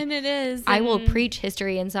wrong. And And it is. I will and- preach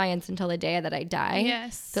history and science until the day that I die.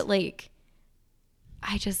 Yes. But, like,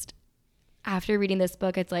 I just, after reading this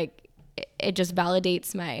book, it's like, it just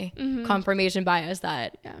validates my confirmation bias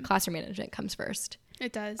that Yeah. classroom management comes first.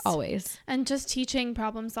 It does. Always. And just teaching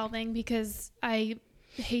problem solving, because I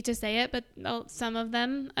hate to say it, but some of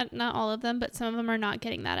them, not all of them, but some of them are not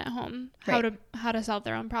getting that at home. Right. How to solve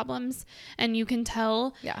their own problems. And you can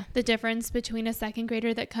tell Yeah. the difference between a second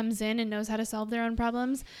grader that comes in and knows how to solve their own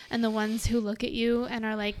problems and the ones who look at you and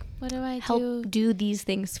are like, what do I do? Help do these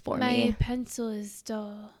things for My me. pencil is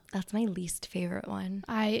dull. That's my least favorite one.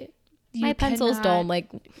 You My pencil's dull. I'm cannot-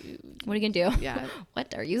 like, what are you going to do? Yeah.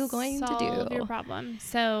 What are you going to solve do? your problem.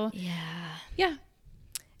 So Yeah. yeah.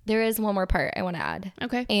 There is one more part I want to add.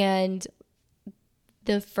 Okay. And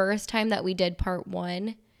the first time that we did part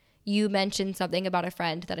 1, you mentioned something about a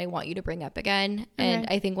friend that I want you to bring up again. And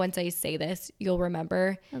Okay. I think once I say this, you'll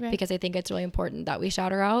remember, Okay. because I think it's really important that we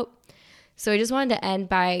shout her out. So I just wanted to end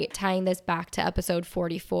by tying this back to episode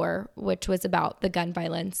 44, which was about the gun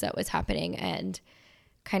violence that was happening and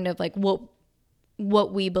kind of like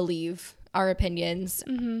what we believe, our opinions,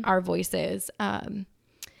 our voices.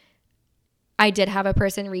 I did have a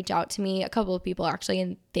person reach out to me, a couple of people actually,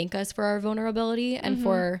 and thank us for our vulnerability and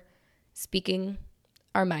for speaking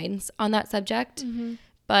our minds on that subject.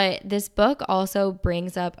 But this book also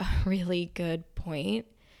brings up a really good point.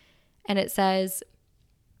 And it says,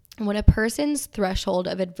 when a person's threshold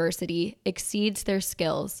of adversity exceeds their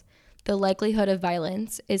skills, the likelihood of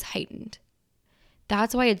violence is heightened.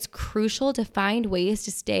 That's why it's crucial to find ways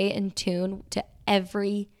to stay in tune to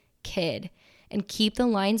every kid and keep the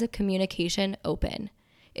lines of communication open.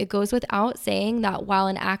 It goes without saying that while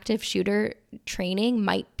an active shooter training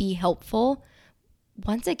might be helpful,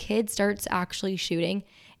 once a kid starts actually shooting,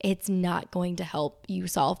 it's not going to help you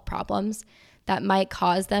solve problems that might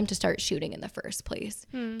cause them to start shooting in the first place.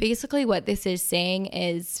 Basically, what this is saying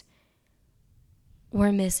is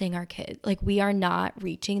we're missing our kids. Like, we are not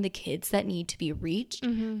reaching the kids that need to be reached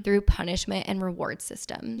through punishment and reward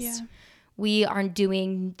systems. Yeah. we are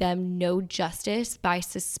doing them no justice by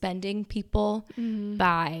suspending people,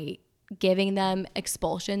 by giving them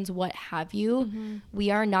expulsions, what have you.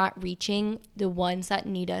 We are not reaching the ones that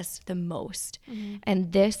need us the most.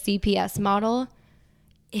 And this CPS model,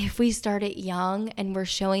 if we start it young and we're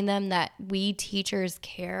showing them that we teachers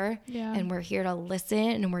care and we're here to listen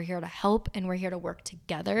and we're here to help and we're here to work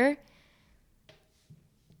together,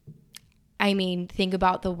 I mean, think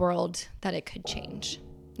about the world that it could change.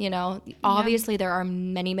 You know, obviously there are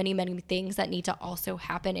many, many, many things that need to also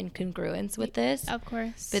happen in congruence with this. Of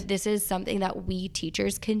course. But this is something that we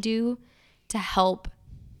teachers can do to help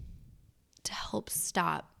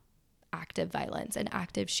stop active violence and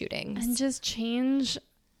active shootings. And just change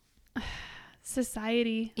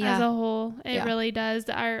society as a whole. It really does.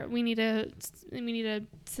 We need a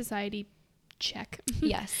society check.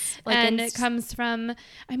 Yes. And it comes from,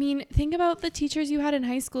 I mean, think about the teachers you had in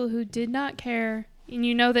high school who did not care, and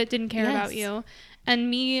you know that didn't care about you. And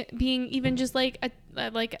me being even just like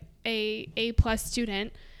a A+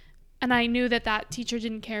 student, and I knew that teacher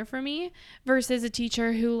didn't care for me, versus a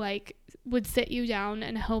teacher who like would sit you down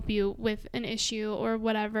and help you with an issue or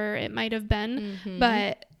whatever it might have been.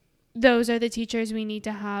 But those are the teachers we need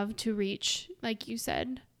to have to reach, like you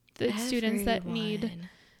said, the students that need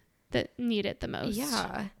it the most.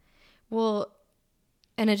 Yeah. Well,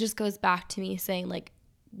 and it just goes back to me saying, like,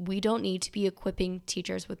 we don't need to be equipping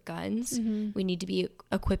teachers with guns. We need to be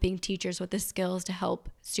equipping teachers with the skills to help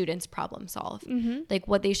students problem solve. Like,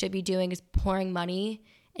 what they should be doing is pouring money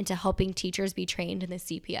into helping teachers be trained in the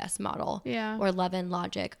CPS model or Levin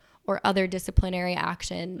logic or other disciplinary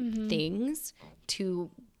action things to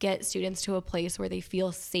get students to a place where they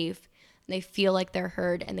feel safe and they feel like they're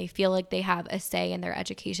heard and they feel like they have a say in their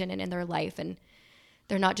education and in their life, and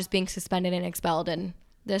they're not just being suspended and expelled and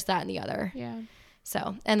this, that, and the other. Yeah.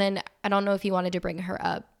 So, and then I don't know if you wanted to bring her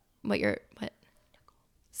up, what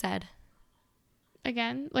said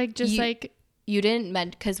again, like just you didn't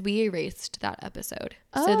meant, because we erased that episode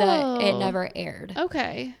so that it never aired.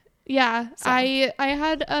 Okay. Yeah. So. I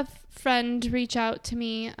had a friend reach out to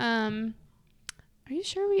me. Are you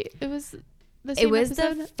sure it was the same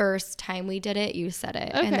episode? The first time we did it, you said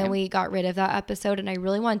it. Okay. And then we got rid of that episode, and I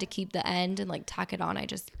really wanted to keep the end and like tack it on. I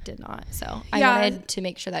just did not. So I wanted to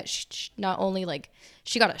make sure that she not only like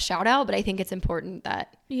she got a shout out, but I think it's important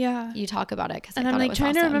that you talk about it. And I'm like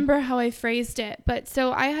trying to remember how I phrased it. But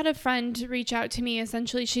so I had a friend reach out to me.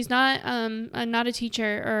 Essentially, she's not a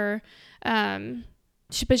teacher or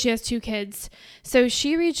but she has 2 kids. So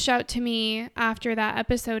she reached out to me after that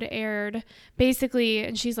episode aired, basically,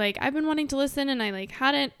 and she's like, I've been wanting to listen and I like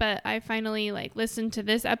hadn't, but I finally like listened to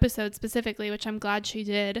this episode specifically, which I'm glad she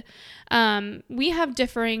did. We have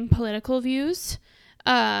differing political views.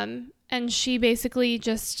 And she basically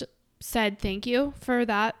just said thank you for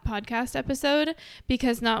that podcast episode,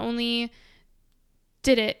 because not only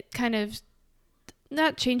did it kind of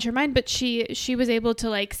not change her mind, but she was able to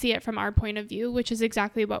like see it from our point of view, which is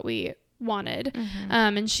exactly what we wanted.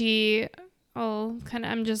 And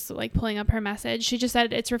I'm just like pulling up her message. She just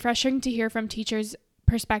said it's refreshing to hear from teachers'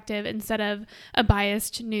 perspective instead of a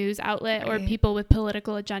biased news outlet or people with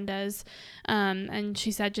political agendas. And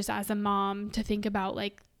she said, just as a mom, to think about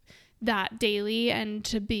like that daily and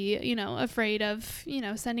to be, afraid of,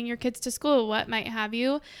 sending your kids to school, what might have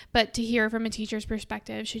you. But to hear from a teacher's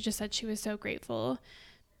perspective, she just said she was so grateful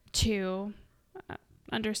to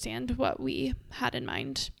understand what we had in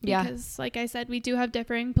mind. Because like I said, we do have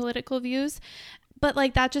differing political views, but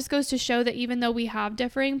like that just goes to show that even though we have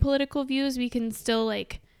differing political views, we can still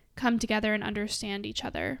like come together and understand each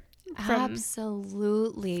other.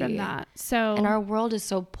 Absolutely. From that. So, and our world is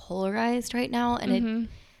so polarized right now, and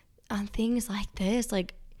on things like this,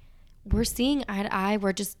 like we're seeing eye to eye,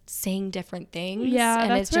 we're just saying different things. Yeah,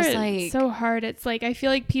 and that's it's just like so hard. It's like I feel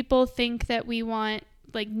like people think that we want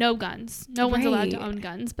like no guns. No one's allowed to own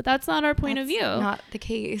guns, but that's not our point of view. Not the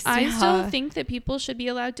case. I still think that people should be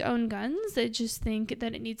allowed to own guns. I just think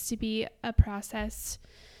that it needs to be a process,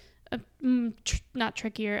 not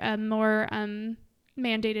trickier, a more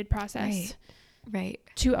mandated process. Right.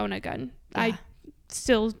 To own a gun. Yeah. I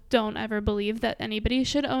still don't ever believe that anybody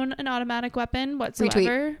should own an automatic weapon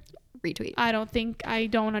whatsoever. Retweet. I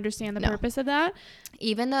don't understand the purpose of that.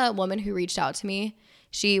 Even the woman who reached out to me,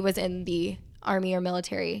 she was in the Army or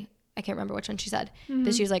military. I can't remember which one she said.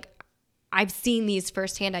 But she was like, I've seen these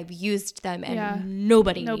firsthand. I've used them, and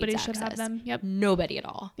nobody should have them. Yep. Nobody at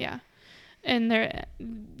all. Yeah. And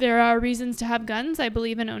there are reasons to have guns. I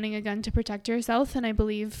believe in owning a gun to protect yourself. And I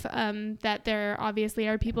believe that there obviously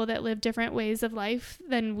are people that live different ways of life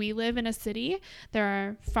than we live in a city. There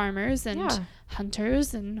are farmers and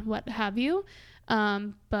hunters and what have you.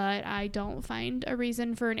 But I don't find a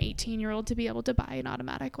reason for an 18-year-old to be able to buy an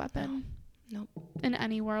automatic weapon. Nope. In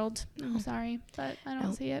any world. I'm sorry, but I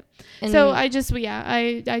don't see it. And so I just,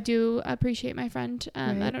 I do appreciate my friend.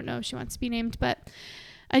 Right. I don't know if she wants to be named, but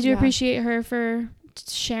I do appreciate her for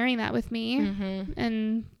sharing that with me.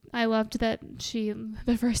 And I loved that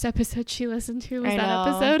the first episode she listened to was that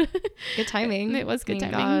episode. Good timing. It was good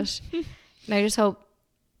timing. Gosh. And I just hope,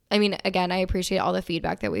 I mean, again, I appreciate all the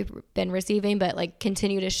feedback that we've been receiving, but like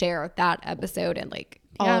continue to share that episode and like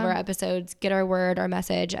all of our episodes, get our word, our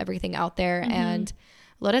message, everything out there. And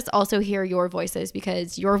let us also hear your voices,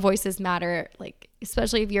 because your voices matter. Like,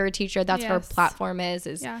 especially if you're a teacher, that's what our platform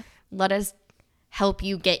is let us help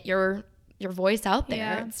you get your voice out there.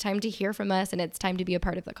 Yeah. It's time to hear from us, and it's time to be a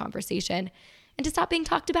part of the conversation and to stop being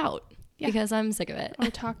talked about, because I'm sick of it.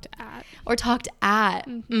 Or talked at. Yeah.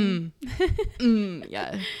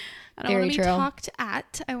 I don't want to be talked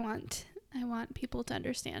at. I want people to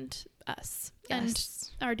understand us and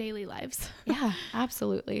our daily lives. Yeah,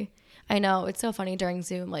 absolutely. I know. It's so funny during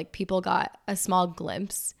Zoom, like people got a small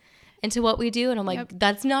glimpse into what we do. And I'm like,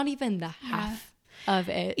 that's not even the half of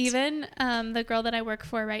it. Even the girl that I work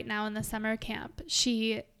for right now in the summer camp,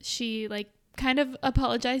 she like kind of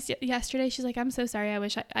apologized yesterday. She's like, I'm so sorry.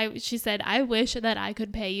 She said, I wish that I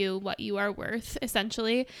could pay you what you are worth,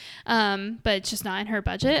 essentially. But it's just not in her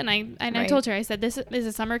budget. And I told her, I said, this is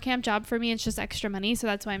a summer camp job for me. It's just extra money. So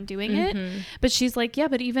that's why I'm doing it. But she's like, yeah,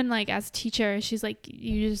 but even like as a teacher, she's like,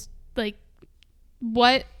 you just like,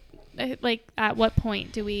 at what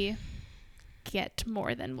point do we get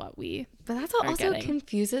more than what we But that's what also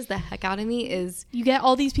confuses the heck out of me is you get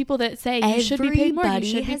all these people that say you should be paid more. You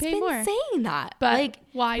should be paid more. Everybody has been saying that. But like,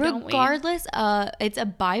 why don't we? Regardless, it's a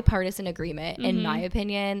bipartisan agreement, in my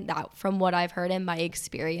opinion, that from what I've heard in my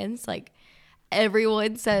experience, like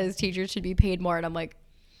everyone says teachers should be paid more. And I'm like,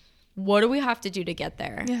 what do we have to do to get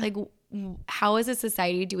there? Yeah. Like, how as a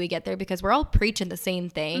society do we get there? Because we're all preaching the same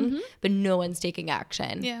thing, but no one's taking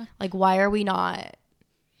action. Yeah. Like, why are we not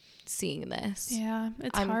seeing this? Yeah,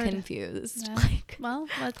 I'm hard. confused. Yeah. Like, well,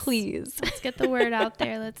 please, let's get the word out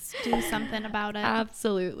there. Let's do something about it.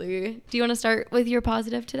 Absolutely. Do you want to start with your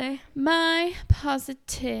positive today? My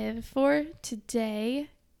positive for today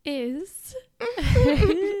is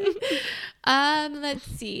let's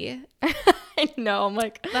see. I know. I'm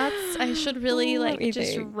like, I should really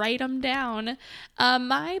just write them down.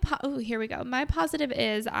 Here we go. My positive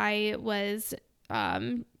is I was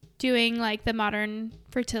doing like the modern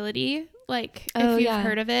fertility, like if you've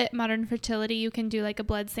heard of it, modern fertility, you can do like a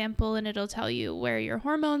blood sample and it'll tell you where your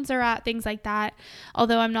hormones are at, things like that.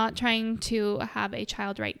 Although I'm not trying to have a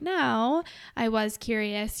child right now, I was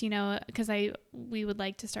curious, because we would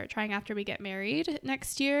like to start trying after we get married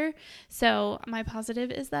next year. So my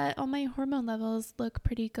positive is that all my hormone levels look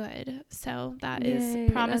pretty good. So that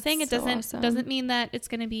is promising. It doesn't mean that it's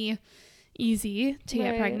going to be easy to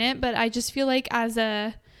get pregnant, but I just feel like as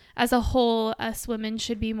a whole, us women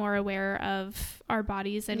should be more aware of our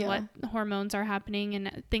bodies and what hormones are happening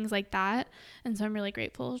and things like that. And so I'm really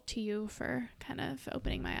grateful to you for kind of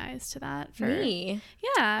opening my eyes to that. Me?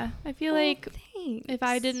 Yeah. I feel like thanks.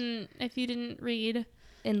 if you didn't read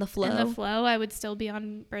in the flow, I would still be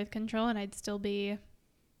on birth control and I'd still be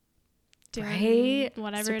doing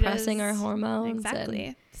whatever suppressing it is. Our hormones.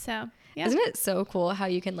 Exactly. So, yeah. Isn't it so cool how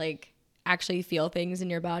you can like actually feel things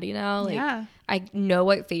in your body now? Like, yeah. I know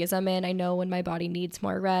what phase I'm in. I know when my body needs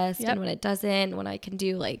more rest and when it doesn't, when I can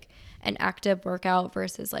do like an active workout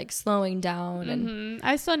versus like slowing down. And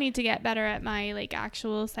I still need to get better at my like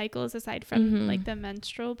actual cycles aside from like the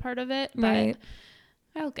menstrual part of it, but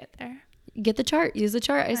I'll get there. Get the chart. Use the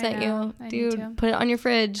chart I sent you. Dude, put it on your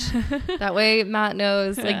fridge. That way Matt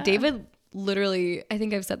knows. Like David literally, I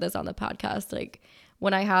think I've said this on the podcast, like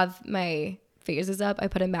when I have my phases up, I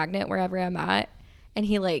put a magnet wherever I'm at, and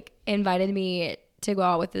he like invited me to go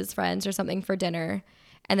out with his friends or something for dinner,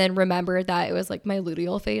 and then remembered that it was like my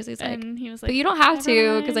luteal phase. He was like, but you don't have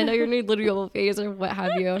to, because I know you're in your luteal phase or what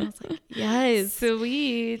have you. And I was like, yes,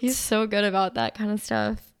 sweet. He's so good about that kind of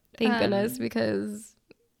stuff. Thank goodness, because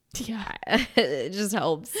it just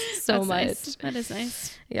helps so much. Nice. That is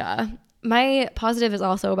nice. Yeah. My positive is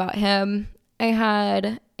also about him. I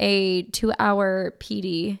had a 2-hour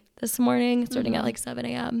PD this morning, starting at like 7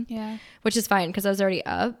 a.m. Yeah. Which is fine because I was already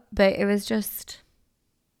up, but it was just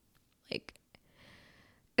like,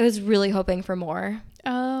 I was really hoping for more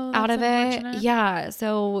out of it. Yeah.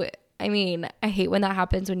 So, I mean, I hate when that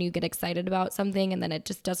happens, when you get excited about something and then it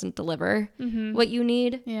just doesn't deliver what you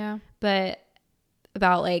need. Yeah. But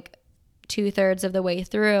about like 2/3 of the way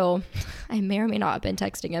through, I may or may not have been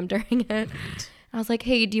texting him during it. I was like,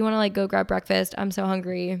 hey, do you want to like go grab breakfast? I'm so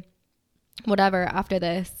hungry. whatever after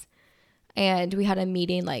this. And we had a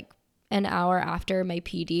meeting like an hour after my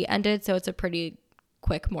PD ended. So it's a pretty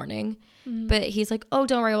quick morning. But he's like, oh,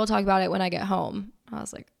 don't worry. We'll talk about it when I get home. I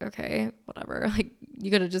was like, okay, whatever. Like,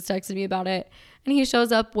 you could have just texted me about it. And he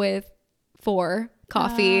shows up with 4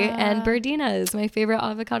 coffee and Birdinas, my favorite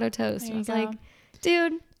avocado toast. I was like,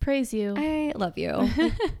 dude, praise you. I love you.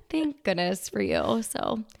 Like, thank goodness for you.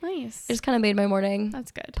 So nice. it just kind of made my morning.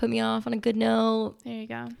 That's good. Put me off on a good note. There you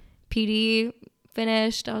go. PD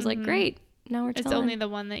finished. I was like, great. Now we're chilling. It's only the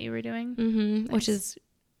one that you were doing. Nice. Which is,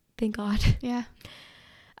 thank God. Yeah.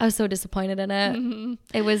 I was so disappointed in it.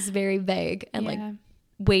 It was very vague and like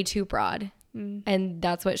way too broad. And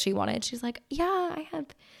that's what she wanted. She's like, yeah, I have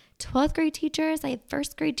 12th grade teachers. I have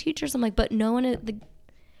first grade teachers. I'm like, but no one,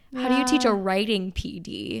 how do you teach a writing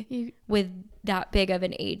PD with that big of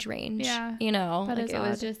an age range? Yeah. You know, that like is it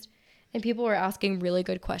was odd. just, and people were asking really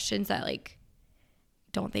good questions that like,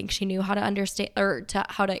 don't think she knew how to understand or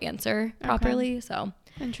how to answer properly. So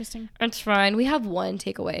interesting. it's fine. We have one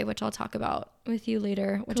takeaway, which I'll talk about with you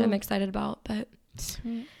later, which I'm excited about. But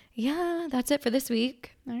Sweet. yeah, that's it for this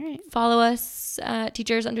week. All right. Follow us at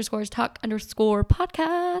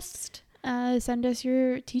teachers_talk_podcast. Send us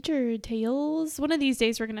your teacher tales. One of these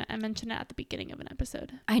days, we're gonna mention it at the beginning of an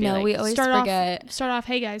episode. I know, we always forget. Start off.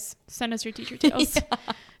 Hey guys, send us your teacher tales,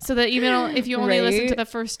 so that even if you only listen to the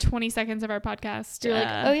first 20 seconds of our podcast, you're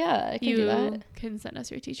like, oh yeah, I can do that. You can send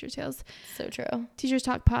us your teacher tales. So true.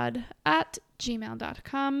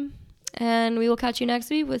 teacherstalkpod@gmail.com. And we will catch you next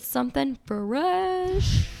week with something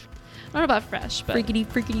fresh. I don't know about fresh, but freaky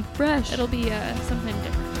fresh. it'll be something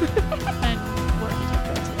different. And more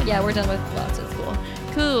teacher tales. Yeah, we're done with lots of school.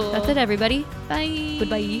 Cool. That's it, everybody. Bye.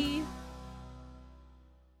 Goodbye.